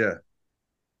 Yeah. Yeah. Yeah.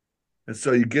 And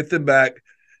so you get them back.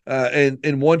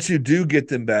 And once you do get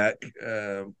them back,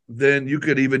 then you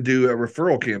could even do a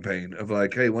referral campaign of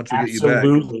like, hey, once we get you back,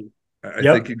 Absolutely. I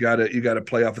think Yep. you gotta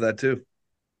play off of that too.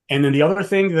 And then the other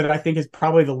thing that I think is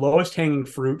probably the lowest hanging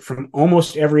fruit from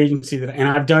almost every agency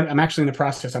I'm actually in the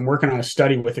process. I'm working on a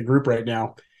study with a group right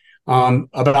now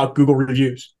about Google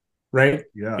reviews, right?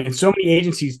 Yeah. And so many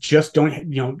agencies just don't,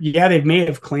 they may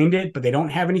have claimed it, but they don't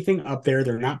have anything up there.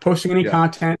 They're not posting any Yeah.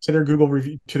 content to their Google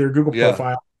review, to their Google Yeah.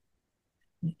 profile.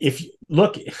 If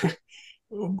look,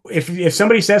 if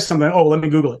somebody says something, oh, let me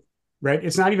Google it, right?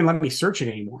 It's not even letting me search it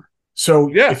anymore. So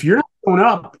Yeah. if you're not going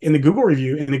up in the Google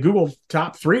review, in the Google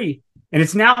top three, and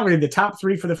it's now really the top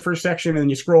three for the first section, and then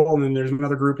you scroll, and then there's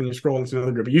another group, and you scroll, and it's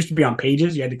another group. It used to be on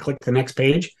pages; you had to click the next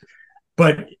page,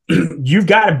 but you've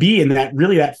got to be in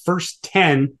that first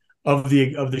 10 of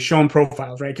the shown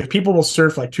profiles, right? Because people will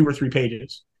surf like 2 or 3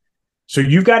 pages, so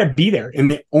you've got to be there,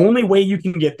 and the only way you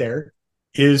can get there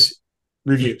is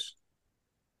reviews.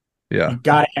 Yeah. You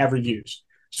got to have reviews.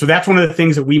 So that's one of the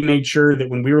things that we made sure that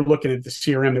when we were looking at the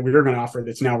CRM that we were going to offer,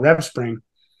 that's now RevSpring,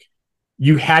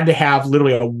 you had to have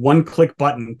literally a one-click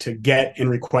button to get and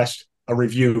request a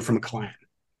review from a client.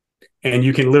 And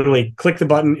you can literally click the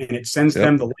button and it sends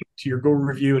them the link to your Google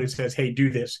review and it says, hey, do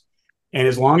this. And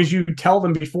as long as you tell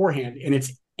them beforehand, and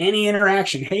it's any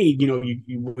interaction, hey,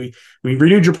 we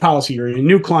renewed your policy, you're a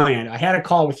new client, I had a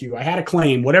call with you, I had a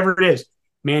claim, whatever it is,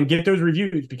 man, get those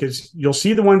reviews, because you'll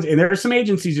see the ones, and there are some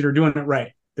agencies that are doing it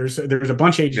right. There's a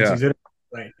bunch of agencies that are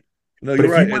right. No, But you're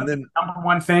if right. you want And then the number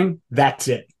one thing, that's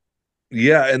it.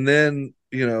 yeah, and then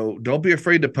don't be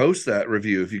afraid to post that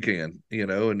review if you can,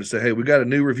 and to say, hey, we got a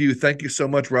new review. Thank you so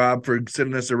much, Rob, for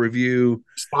sending us a review.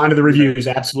 Respond to the reviews,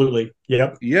 absolutely.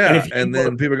 Yep. Yeah, and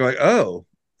then people are going, oh,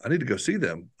 I need to go see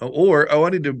them, or I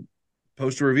need to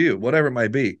post a review, whatever it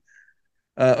might be.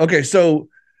 Okay, so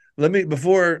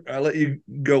before I let you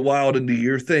go wild into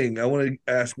your thing, I want to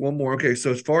ask one more. Okay,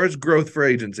 so as far as growth for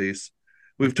agencies,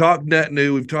 we've talked net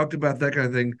new, we've talked about that kind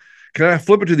of thing. Can I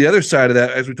flip it to the other side of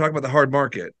that as we talk about the hard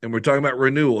market and we're talking about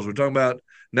renewals? We're talking about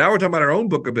our own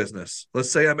book of business.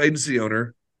 Let's say I'm agency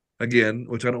owner again,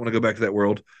 which I don't want to go back to that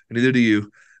world, and neither do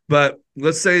you. But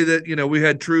let's say that, we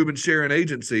had Trube and Sharon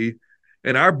agency,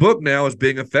 and our book now is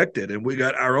being affected, and we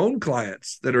got our own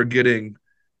clients that are getting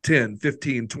 10,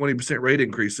 15, 20% rate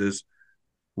increases.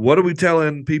 What are we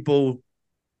telling people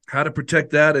how to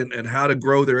protect that and how to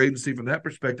grow their agency from that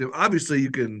perspective? Obviously,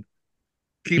 you can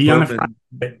keep on the them. front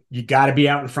of it. You got to be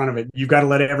out in front of it. You got to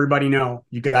let everybody know.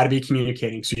 You got to be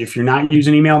communicating. So if you're not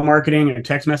using email marketing and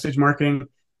text message marketing,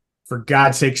 for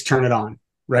God's sakes, turn it on,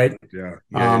 right? Yeah.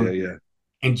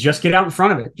 And just get out in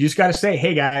front of it. You just got to say,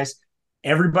 hey, guys,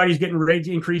 everybody's getting rate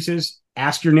increases.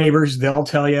 Ask your neighbors. They'll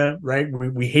tell you, right?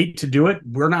 We hate to do it.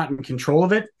 We're not in control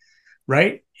of it,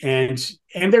 right? And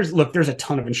there's a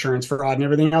ton of insurance fraud and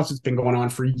everything else that's been going on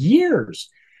for years.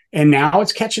 And now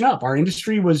it's catching up. Our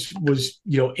industry was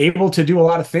able to do a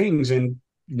lot of things, and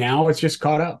now it's just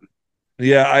caught up.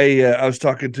 Yeah, I was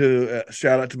talking to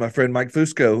shout out to my friend Mike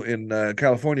Fusco in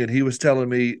California, and he was telling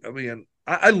me, I mean,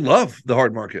 I love the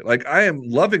hard market. Like, I am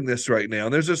loving this right now.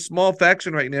 And there's a small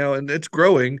faction right now, and it's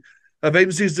growing, of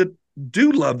agencies that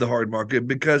do love the hard market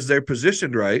because they're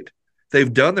positioned right.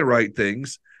 They've done the right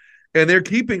things, and they're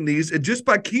keeping these. And just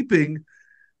by keeping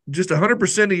just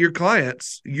 100% of your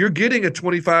clients, you're getting a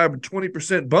 25 or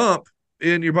 20% bump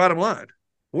in your bottom line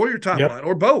or your top line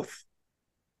or both.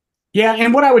 Yeah,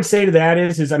 and what I would say to that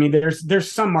is I mean,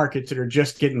 there's some markets that are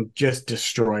just getting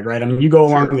destroyed, right? I mean, you go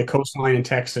along the coastline in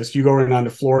Texas, you go around to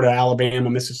Florida, Alabama,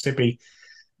 Mississippi,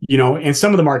 and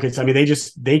some of the markets, I mean,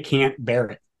 they can't bear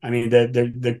it. I mean,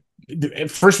 the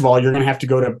first of all, you're going to have to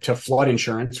go to flood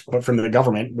insurance from the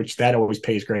government, which that always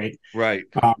pays great, right?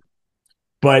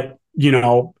 But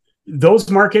those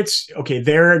markets, okay,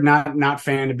 they're not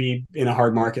fan to be in a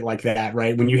hard market like that,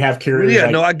 right? When you have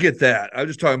carriers, no, I get that. I'm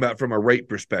just talking about from a rate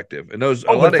perspective, and a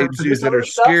lot of agencies that are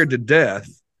scared to death,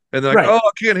 and they're like, "Oh,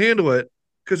 I can't handle it,"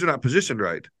 because they're not positioned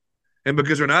right. and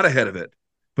because they're not ahead of it.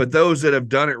 But those that have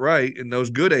done it right, and those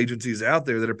good agencies out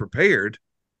there that are prepared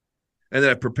and that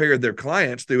have prepared their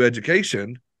clients through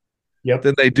education, Yep.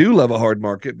 then they do love a hard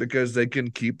market because they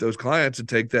can keep those clients and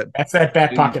take that. That's that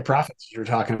back pocket profits you're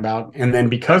talking about. And then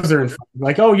because Yep. they're in,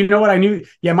 like, oh, you know what? I knew,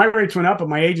 yeah, my rates went up, but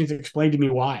my agents explained to me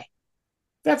why.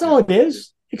 That's all Yep. it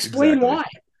is. Explain Exactly. why.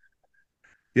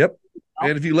 Yep.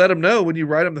 And if you let them know when you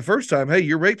write them the first time, hey,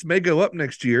 your rates may go up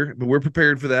next year, but we're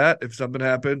prepared for that if something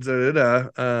happens.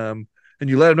 And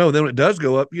you let them know, then when it does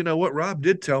go up, you know what? Rob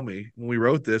did tell me when we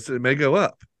wrote this, it may go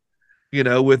up,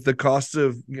 with the cost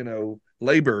of,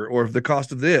 labor, or the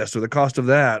cost of this or the cost of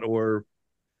that, or,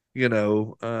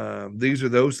 these are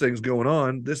those things going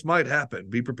on. This might happen.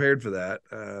 Be prepared for that.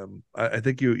 I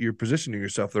think you're positioning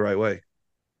yourself the right way.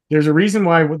 There's a reason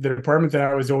why the department that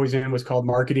I was always in was called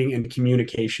marketing and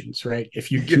communications, right? If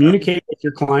you Yeah. communicate with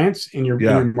your clients in your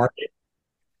Yeah. market,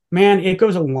 man, it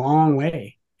goes a long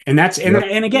way. And that's Yep.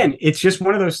 and again, it's just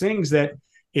one of those things that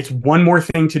it's one more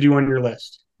thing to do on your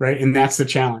list, right? And that's the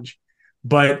challenge.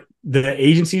 But the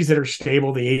agencies that are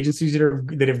stable, the agencies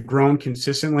that have grown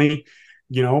consistently,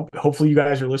 hopefully you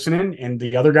guys are listening, and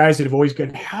the other guys that have always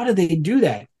gone, how do they do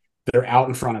that? They're out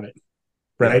in front of it,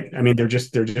 right? Yep. I mean, they're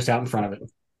just out in front of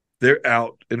it. They're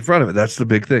out in front of it. That's the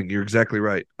big thing. You're exactly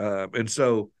right. And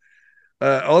so,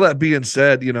 all that being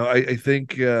said, I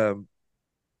think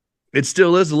it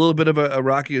still is a little bit of a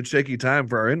rocky and shaky time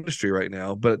for our industry right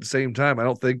now. But at the same time, I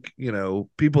don't think,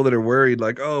 people that are worried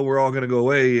like, oh, we're all going to go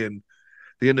away and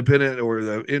the independent or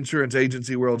the insurance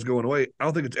agency world's going away. I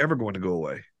don't think it's ever going to go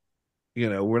away.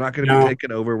 We're not going to be No,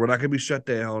 taken over. We're not going to be shut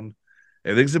down.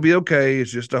 Everything's going to be okay.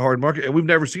 It's just a hard market. And we've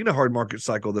never seen a hard market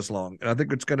cycle this long. And I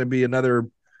think it's going to be another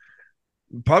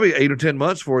probably 8 or 10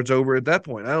 months before it's over at that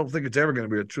point. I don't think it's ever going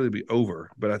to truly be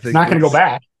over, but I it's think not going to go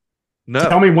back.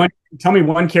 Tell no, me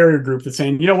one carrier group that's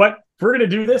saying, you know what, we're going to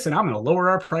do this, and I'm going to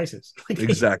lower our prices.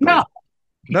 exactly.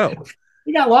 No,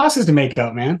 you got losses to make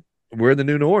up, man. we're in the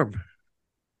new norm. To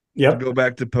Yep. go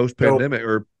back to post-pandemic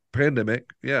or pandemic.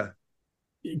 Yeah.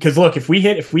 Because look, if we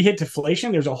hit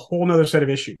deflation, there's a whole nother set of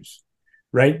issues,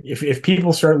 right? If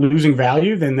people start losing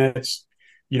value, then that's,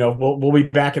 we'll be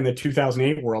back in the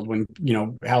 2008 world when,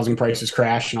 housing prices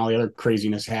crashed and all the other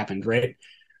craziness happened, right?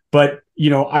 But,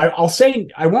 I'll say,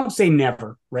 I won't say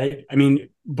never, right? I mean,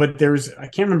 but I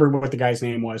can't remember what the guy's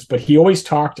name was, but he always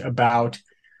talked about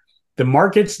the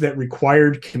markets that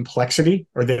required complexity,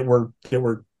 or that were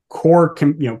core,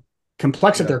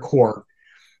 complex at Yeah. their core,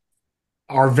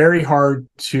 are very hard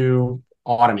to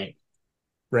automate,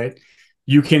 right?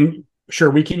 We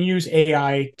can use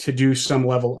AI to do some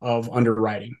level of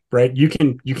underwriting, right? You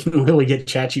can really get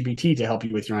ChatGPT to help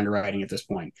you with your underwriting at this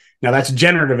point. Now that's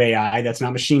generative AI. That's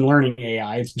not machine learning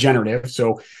AI. It's generative.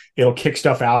 So it'll kick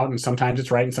stuff out, and sometimes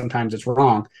it's right and sometimes it's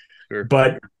wrong. Sure.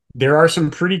 But there are some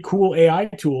pretty cool AI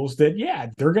tools that, yeah,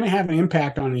 they're going to have an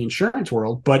impact on the insurance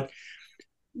world. But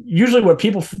usually what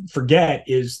people forget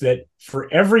is that for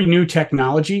every new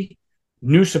technology,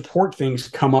 new support things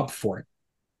come up for it,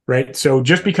 right? So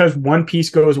just because one piece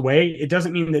goes away, it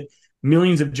doesn't mean that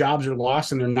millions of jobs are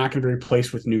lost and they're not going to be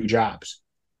replaced with new jobs.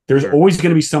 There's Sure. always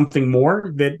going to be something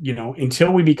more that,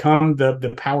 until we become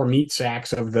the power meat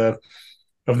sacks of the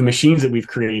machines that we've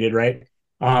created, right?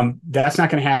 That's not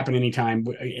going to happen anytime.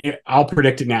 I'll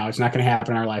predict it now. It's not going to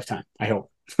happen in our lifetime, I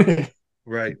hope.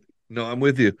 Right. No, I'm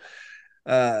with you.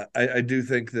 I do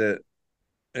think that,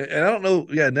 and I don't know.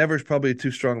 Yeah, never is probably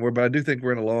too strong a word, but I do think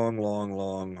we're in a long, long,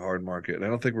 long hard market. And I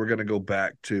don't think we're going to go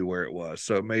back to where it was.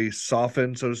 So it may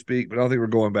soften, so to speak, but I don't think we're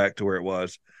going back to where it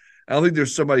was. I don't think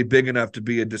there's somebody big enough to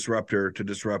be a disruptor to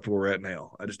disrupt where we're at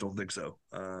now. I just don't think so.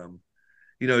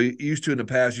 Used to in the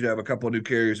past, you'd have a couple of new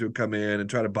carriers who would come in and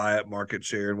try to buy up market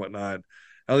share and whatnot.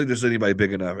 I don't think there's anybody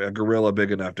big enough, a gorilla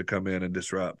big enough to come in and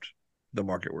disrupt the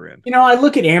market we're in. I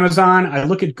look at Amazon, I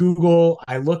look at Google,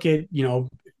 I look at,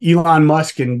 Elon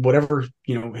Musk and whatever,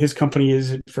 his company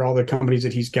is, for all the companies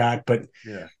that he's got. But,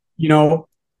 Yeah.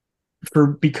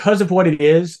 Because of what it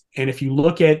is, and if you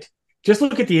look at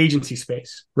the agency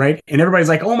space, right? And everybody's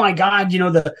like, oh my God,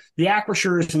 the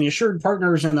Acrisures and the Assured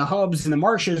Partners and the Hubs and the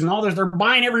Marshes and all those, they're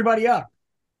buying everybody up.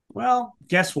 Well,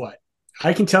 guess what?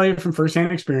 I can tell you from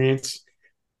firsthand experience,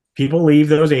 people leave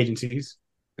those agencies,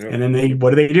 Yep. and then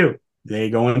what do? They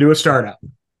go into a startup,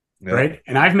 Yep. right?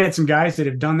 And I've met some guys that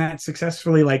have done that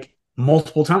successfully, like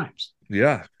multiple times.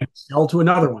 Yeah. And sell to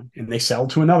another one, and they sell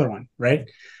to another one, right?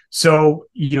 So,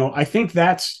 I think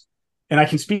that's, and I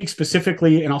can speak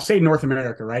specifically, and I'll say North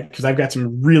America, right? Because I've got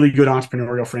some really good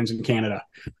entrepreneurial friends in Canada.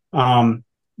 We're an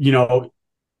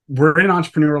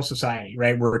entrepreneurial society,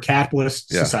 right? We're a capitalist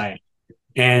society.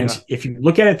 And if you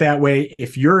look at it that way,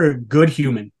 if you're a good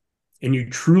human and you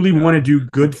truly want to do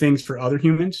good things for other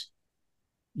humans,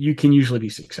 you can usually be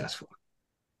successful.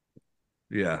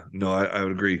 Yeah, no, I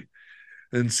would agree.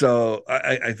 And so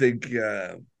I think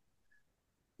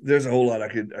there's a whole lot I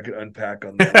could unpack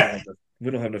on that.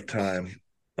 We don't have enough time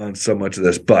on so much of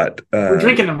this, but We're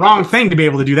drinking the wrong thing to be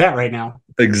able to do that right now.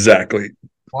 exactly.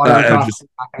 Water and coffee, Just,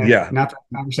 yeah, not that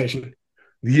conversation.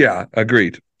 yeah,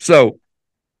 agreed. So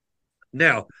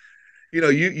now,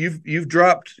 you've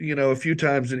dropped a few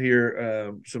times in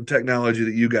here some technology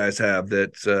that you guys have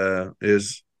that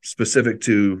is specific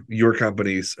to your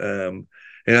companies, and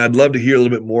I'd love to hear a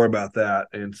little bit more about that.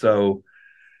 And so,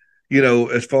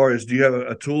 as far as, do you have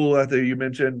a tool out there you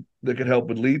mentioned that could help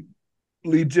with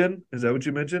lead gen? Is that what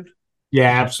you mentioned? Yeah,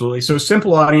 absolutely. So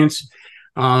Simple Audience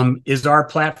is our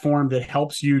platform that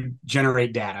helps you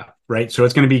generate data, right? So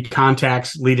it's going to be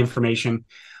contacts, lead information.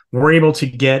 We're able to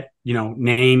get,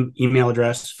 name, email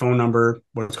address, phone number,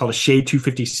 what's called a Shade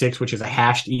 256, which is a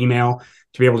hashed email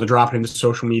to be able to drop it into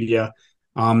social media.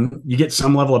 You get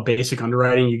some level of basic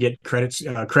underwriting. You get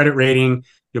credit rating.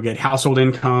 You'll get household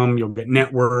income. You'll get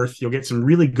net worth. You'll get some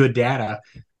really good data,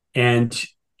 and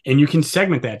you can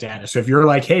segment that data. So if you're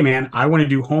like, hey man, I want to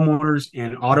do homeowners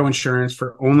and auto insurance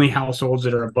for only households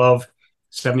that are above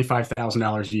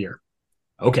 $75,000 a year.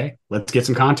 Okay, let's get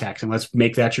some contacts and let's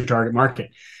make that your target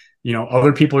market.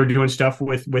 Other people are doing stuff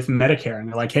with Medicare, and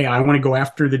they're like, hey, I want to go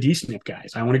after the DSNP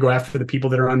guys. I want to go after the people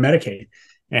that are on Medicaid.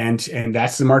 And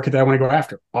that's the market that I want to go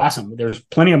after. Awesome. There's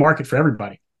plenty of market for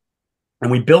everybody. And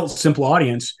we built Simple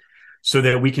Audience so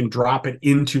that we can drop it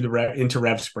into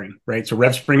RevSpring, right? So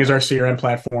RevSpring is our CRM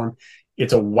platform.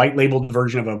 It's a white labeled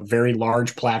version of a very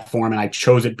large platform, and I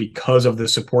chose it because of the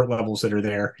support levels that are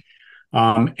there.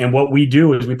 And what we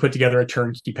do is we put together a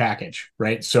turnkey package,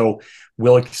 right? So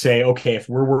we'll say, okay, if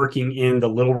we're working in the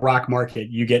Little Rock market,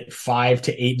 you get 5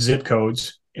 to 8 zip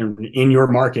codes in your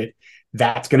market.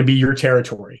 That's going to be your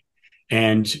territory.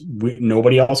 And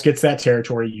nobody else gets that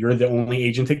territory. You're the only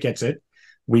agent that gets it.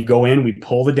 We go in, we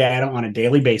pull the data on a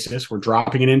daily basis. We're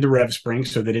dropping it into RevSpring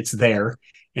so that it's there.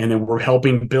 And then we're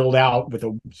helping build out with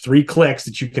 3 clicks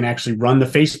that you can actually run the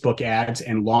Facebook ads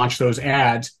and launch those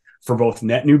ads for both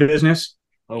net new business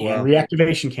and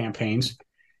reactivation campaigns.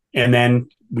 And then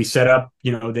we set up,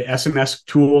 the SMS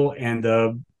tool and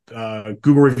the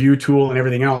Google review tool and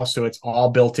everything else. So it's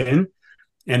all built in.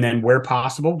 And then where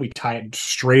possible, we tie it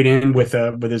straight in with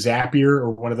a Zapier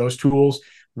or one of those tools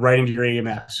right into your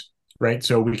AMS, right?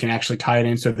 So we can actually tie it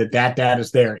in so that data is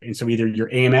there. And so either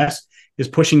your AMS is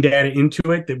pushing data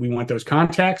into it that we want those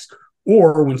contacts,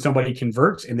 or when somebody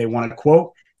converts and they want a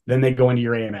quote, then they go into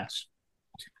your AMS.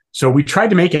 So we tried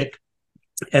to make it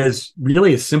as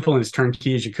simple and as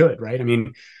turnkey as you could, right? I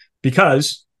mean,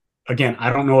 because again,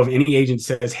 I don't know of any agent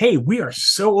says, hey, we are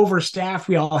so overstaffed,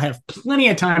 we all have plenty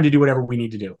of time to do whatever we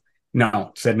need to do.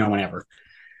 No, said no one ever,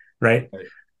 right?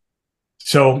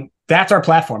 So that's our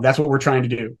platform. That's what we're trying to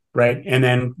do, right? And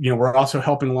then, we're also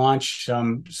helping launch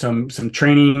some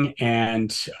training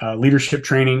and leadership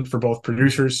training for both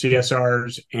producers,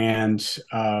 CSRs, and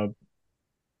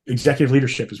executive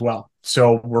leadership as well.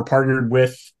 So we're partnered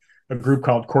with a group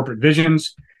called Corporate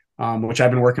Visions, which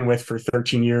I've been working with for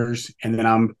 13 years. And then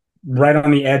I'm right on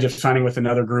the edge of signing with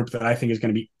another group that I think is going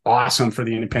to be awesome for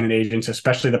the independent agents,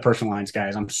 especially the personal lines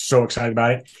guys. I'm so excited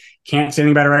about it. Can't say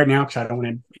anything about it right now because I don't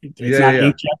want to. It's not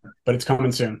inked yet, but it's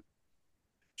coming soon.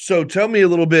 So tell me a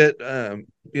little bit.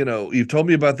 You've told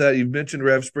me about that. You've mentioned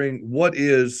RevSpring. What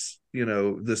is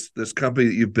this company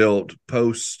that you've built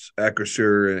post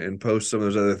Acrisure and post some of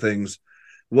those other things?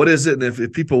 What is it? And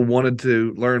if people wanted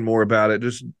to learn more about it,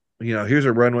 just here's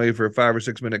a runway for a 5 or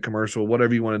 6 minute commercial,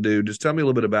 whatever you want to do. Just tell me a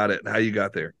little bit about it and how you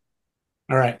got there.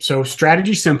 All right. So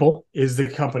Strategy Simple is the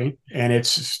company, and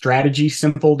it's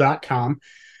strategysimple.com.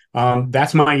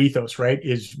 That's my ethos, right?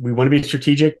 Is we want to be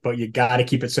strategic, but you got to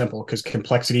keep it simple because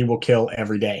complexity will kill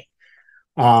every day.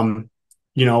 We're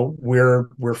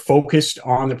focused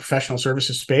on the professional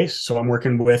services space. So I'm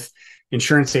working with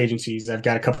insurance agencies. I've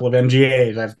got a couple of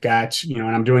MGAs. I've got, and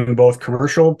I'm doing both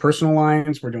commercial, personal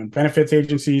lines. We're doing benefits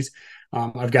agencies.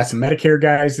 I've got some Medicare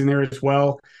guys in there as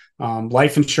well.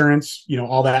 Life insurance,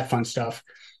 all that fun stuff.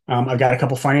 I've got a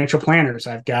couple financial planners.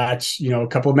 I've got, a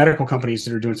couple of medical companies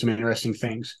that are doing some interesting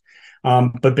things.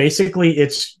 But basically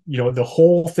it's, the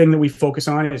whole thing that we focus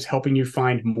on is helping you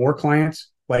find more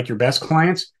clients, like your best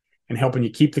clients, and helping you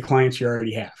keep the clients you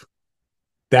already have.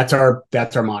 That's our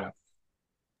motto.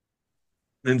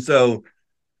 And so,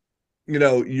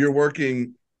 you're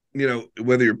working,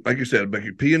 whether you're, like you said, like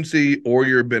your PNC or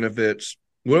your benefits.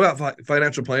 What about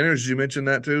financial planners? Did you mention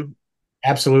that too?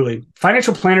 Absolutely.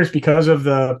 Financial planners, because of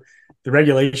the the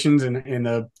regulations and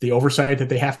the oversight that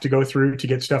they have to go through to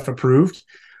get stuff approved.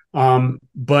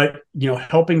 But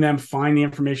helping them find the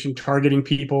information, targeting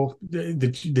people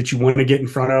that you want to get in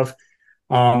front of.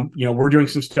 We're doing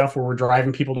some stuff where we're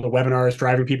driving people to webinars,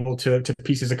 driving people to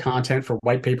pieces of content for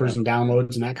white papers and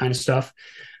downloads and that kind of stuff.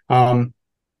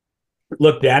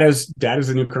 Look, data's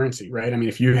the new currency, right? I mean,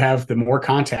 if you have the more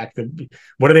contact,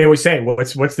 what do they always say?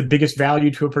 What's the biggest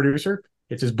value to a producer?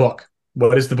 It's his book.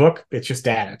 What is the book? It's just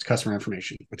data. It's customer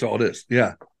information. That's all it is.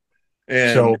 Yeah.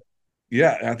 And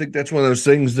yeah, I think that's one of those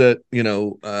things that, you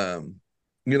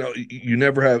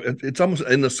never have. It's almost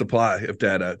endless supply of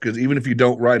data, because even if you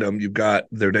don't write them, you've got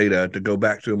their data to go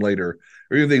back to them later.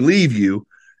 Or even if they leave you,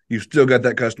 you've still got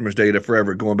that customer's data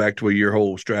forever, going back to what your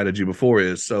whole strategy before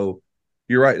is. So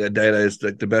you're right. That data is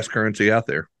the best currency out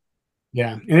there.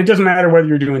 Yeah. And it doesn't matter whether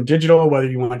you're doing digital, whether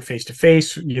you want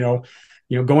face-to-face,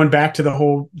 going back to the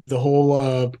whole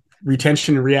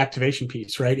retention and reactivation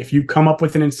piece, right? If you come up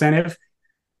with an incentive,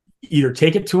 either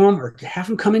take it to them or have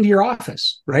them come into your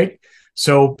office, right?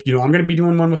 So, I'm going to be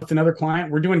doing one with another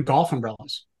client. We're doing golf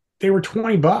umbrellas. They were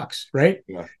 $20, right?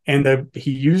 Yeah. And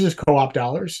he uses co-op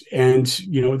dollars, and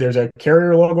there's a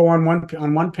carrier logo on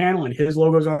one panel and his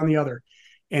logo's on the other.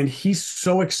 And he's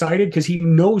so excited because he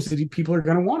knows that people are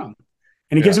going to want them,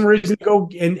 and he gives them a reason to go.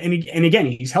 And again,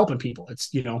 he's helping people.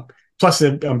 It's plus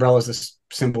the umbrella is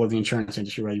the symbol of the insurance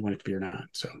industry, whether you want it to be or not.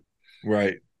 So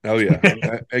right. Oh yeah,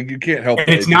 you can't help. And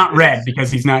it's not red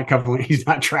because he's not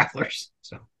travelers.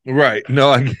 So right.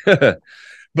 No,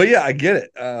 but yeah, I get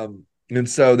it. And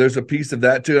so there's a piece of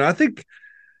that too. And I think,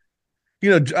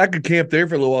 I could camp there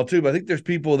for a little while too, but I think there's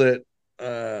people that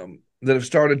have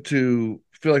started to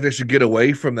feel like they should get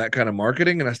away from that kind of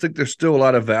marketing. And I think there's still a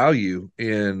lot of value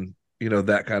in,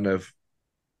 that kind of.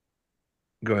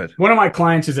 Go ahead. One of my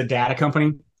clients is a data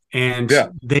company, and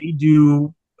they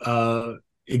do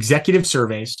executive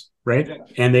surveys, right? Yeah.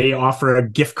 And they offer a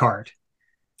gift card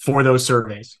for those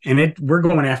surveys. And we're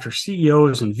going after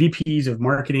CEOs and VPs of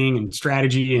marketing and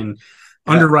strategy and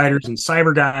underwriters and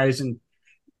cyber guys. And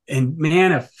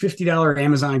man, a $50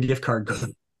 Amazon gift card.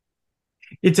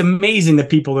 It's amazing the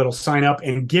people that'll sign up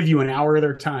and give you an hour of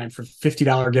their time for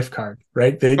 $50 gift card,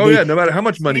 right? No matter how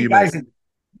much money you make.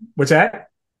 What's that?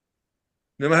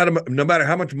 No matter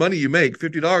how much money you make,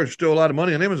 $50 is still a lot of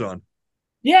money on Amazon.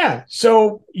 Yeah.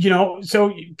 So,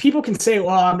 so people can say,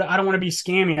 well, I don't want to be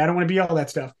scammy. I don't want to be all that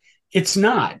stuff. It's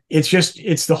not.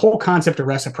 It's the whole concept of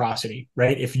reciprocity,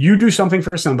 right? If you do something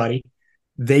for somebody,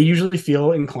 they usually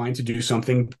feel inclined to do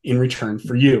something in return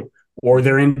for you, or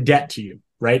they're in debt to you,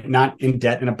 right? Not in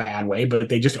debt in a bad way, but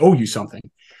they just owe you something.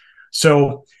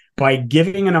 So by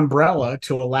giving an umbrella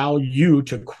to allow you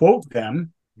to quote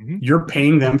them, you're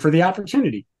paying them for the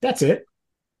opportunity. That's it.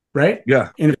 Right? Yeah.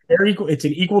 And it's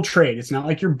an equal trade. It's not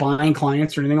like you're buying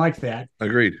clients or anything like that.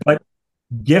 Agreed. But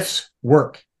gifts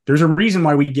work. There's a reason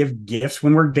why we give gifts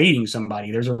when we're dating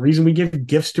somebody. There's a reason we give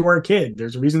gifts to our kid.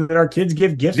 There's a reason that our kids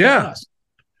give gifts to us.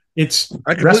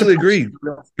 I completely agree.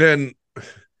 And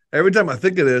every time I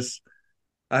think of this,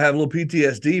 I have a little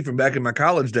PTSD from back in my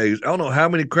college days. I don't know how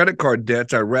many credit card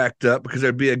debts I racked up because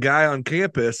there'd be a guy on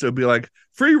campus that would be like,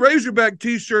 free Razorback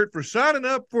t-shirt for signing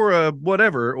up for a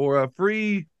whatever, or a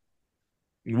free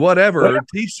whatever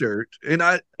t-shirt. And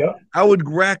I would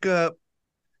rack up,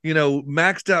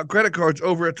 maxed out credit cards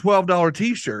over a $12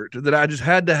 t-shirt that I just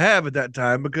had to have at that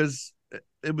time because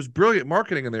it was brilliant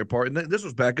marketing on their part. And this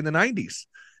was back in the 90s.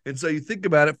 And so you think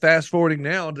about it, fast forwarding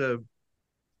now to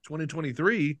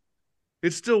 2023,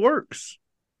 it still works.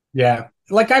 Yeah.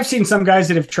 Like I've seen some guys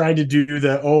that have tried to do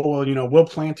we'll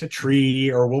plant a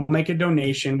tree or we'll make a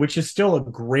donation, which is still a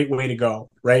great way to go.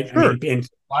 Right. Sure. I mean, and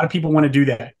a lot of people want to do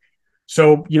that.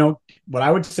 So, what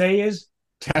I would say is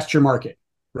test your market,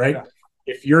 right? Yeah.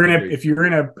 If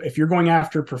you're going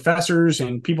after professors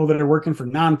and people that are working for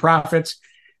nonprofits,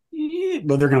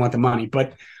 well, they're going to want the money,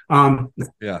 but but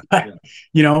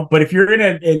if you're in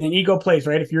an eco place,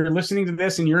 right? If you're listening to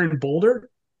this and you're in Boulder,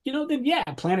 then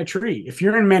plant a tree. If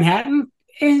you're in Manhattan,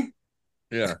 maybe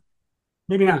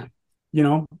not.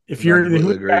 If you're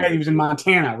the guy who's in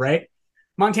Montana, right?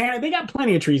 Montana, they got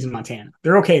plenty of trees in Montana.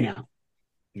 They're okay now.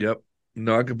 Yep.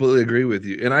 No, I completely agree with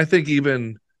you. And I think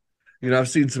even, I've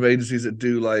seen some agencies that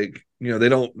do they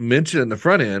don't mention in the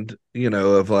front end,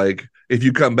 of like, if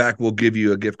you come back, we'll give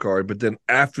you a gift card. But then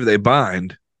after they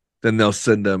bind, then they'll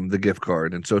send them the gift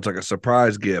card. And so it's like a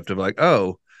surprise gift of like,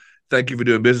 oh, thank you for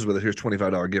doing business with us. Here's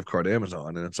 $25 gift card to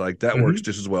Amazon. And it's like, that works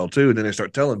just as well too. And then they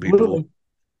start telling people,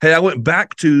 hey, I went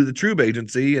back to the Trube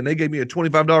agency and they gave me a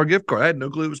 $25 gift card. I had no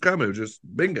clue it was coming. It was just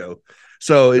bingo.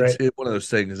 So it's one of those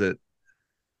things that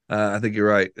I think you're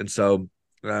right. And so,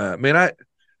 man,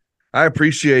 I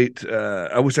appreciate.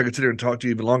 I wish I could sit here and talk to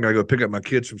you even longer. I go pick up my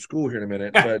kids from school here in a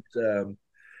minute. But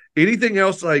anything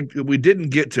else like we didn't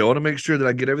get to? I want to make sure that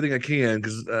I get everything I can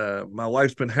because my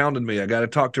wife's been hounding me. I got to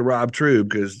talk to Rob Trube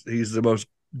because he's the most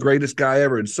greatest guy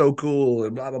ever and so cool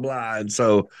and blah blah blah. And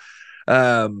so,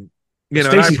 and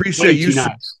I appreciate you.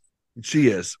 Nice. She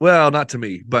is. Well, not to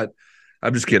me, but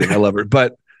I'm just kidding. I love her,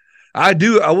 but. I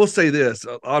will say this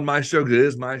on my show because it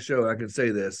is my show. I can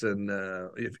say this, and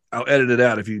if I'll edit it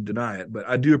out if you deny it. But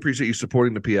I do appreciate you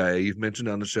supporting the PIA. You've mentioned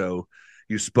on the show,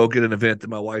 you spoke at an event that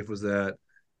my wife was at,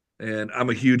 and I'm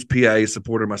a huge PIA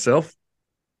supporter myself,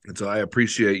 and so I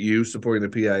appreciate you supporting the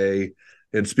PIA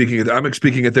and speaking. I'm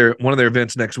speaking at one of their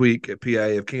events next week at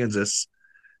PIA of Kansas,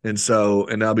 and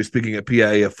I'll be speaking at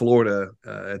PIA of Florida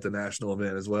at the national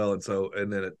event as well,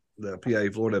 and then at the PIA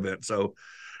Florida event. So.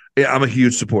 Yeah, I'm a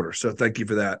huge supporter. So thank you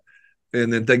for that.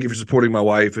 And then thank you for supporting my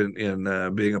wife and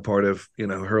being a part of,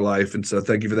 her life. And so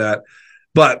thank you for that.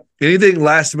 But anything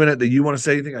last minute that you want to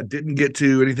say, anything I didn't get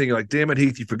to, anything you're like, damn it,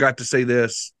 Heath, you forgot to say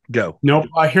this, go. Nope.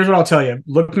 Here's what I'll tell you.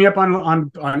 Look me up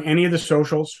on any of the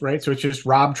socials, right? So it's just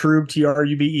Rob Trube,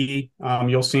 Trube.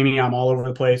 You'll see me. I'm all over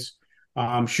the place.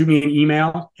 Shoot me an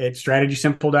email at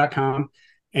strategysimple.com.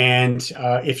 And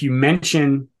if you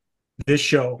mention this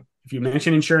show, if you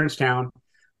mention Insurance Town,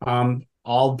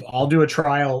 I'll do a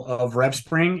trial of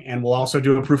RevSpring, and we'll also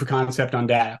do a proof of concept on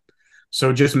data.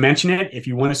 So just mention it. If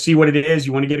you want to see what it is,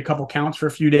 you want to get a couple counts for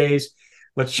a few days,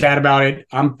 let's chat about it.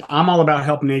 I'm all about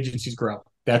helping agencies grow.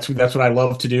 That's what I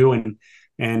love to do. And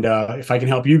if I can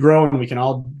help you grow and we can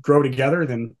all grow together,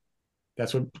 then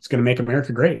that's what's going to make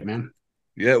America great, man.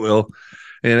 Yeah, well,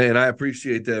 and I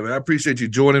appreciate that. I appreciate you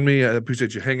joining me. I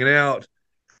appreciate you hanging out,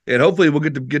 and hopefully we'll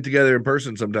get together in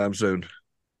person sometime soon.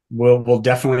 We'll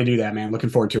definitely do that, man. Looking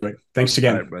forward to it. Thanks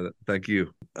again. All right, brother. Thank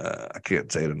you. I can't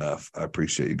say it enough. I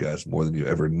appreciate you guys more than you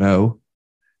ever know.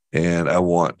 And I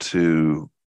want to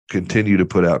continue to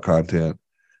put out content.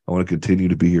 I want to continue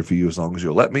to be here for you as long as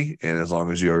you'll let me and as long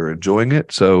as you're enjoying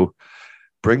it. So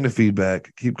bring the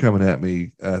feedback. Keep coming at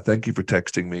me. Thank you for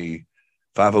texting me.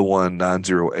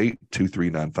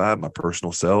 501-908-2395, my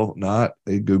personal cell, not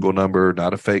a Google number,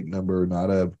 not a fake number, not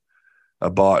a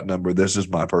bot number. This is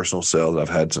my personal cell that I've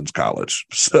had since college.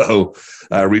 So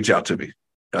reach out to me.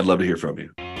 I'd love to hear from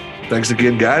you. Thanks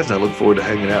again, guys. I look forward to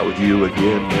hanging out with you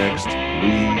again next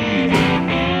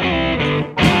week.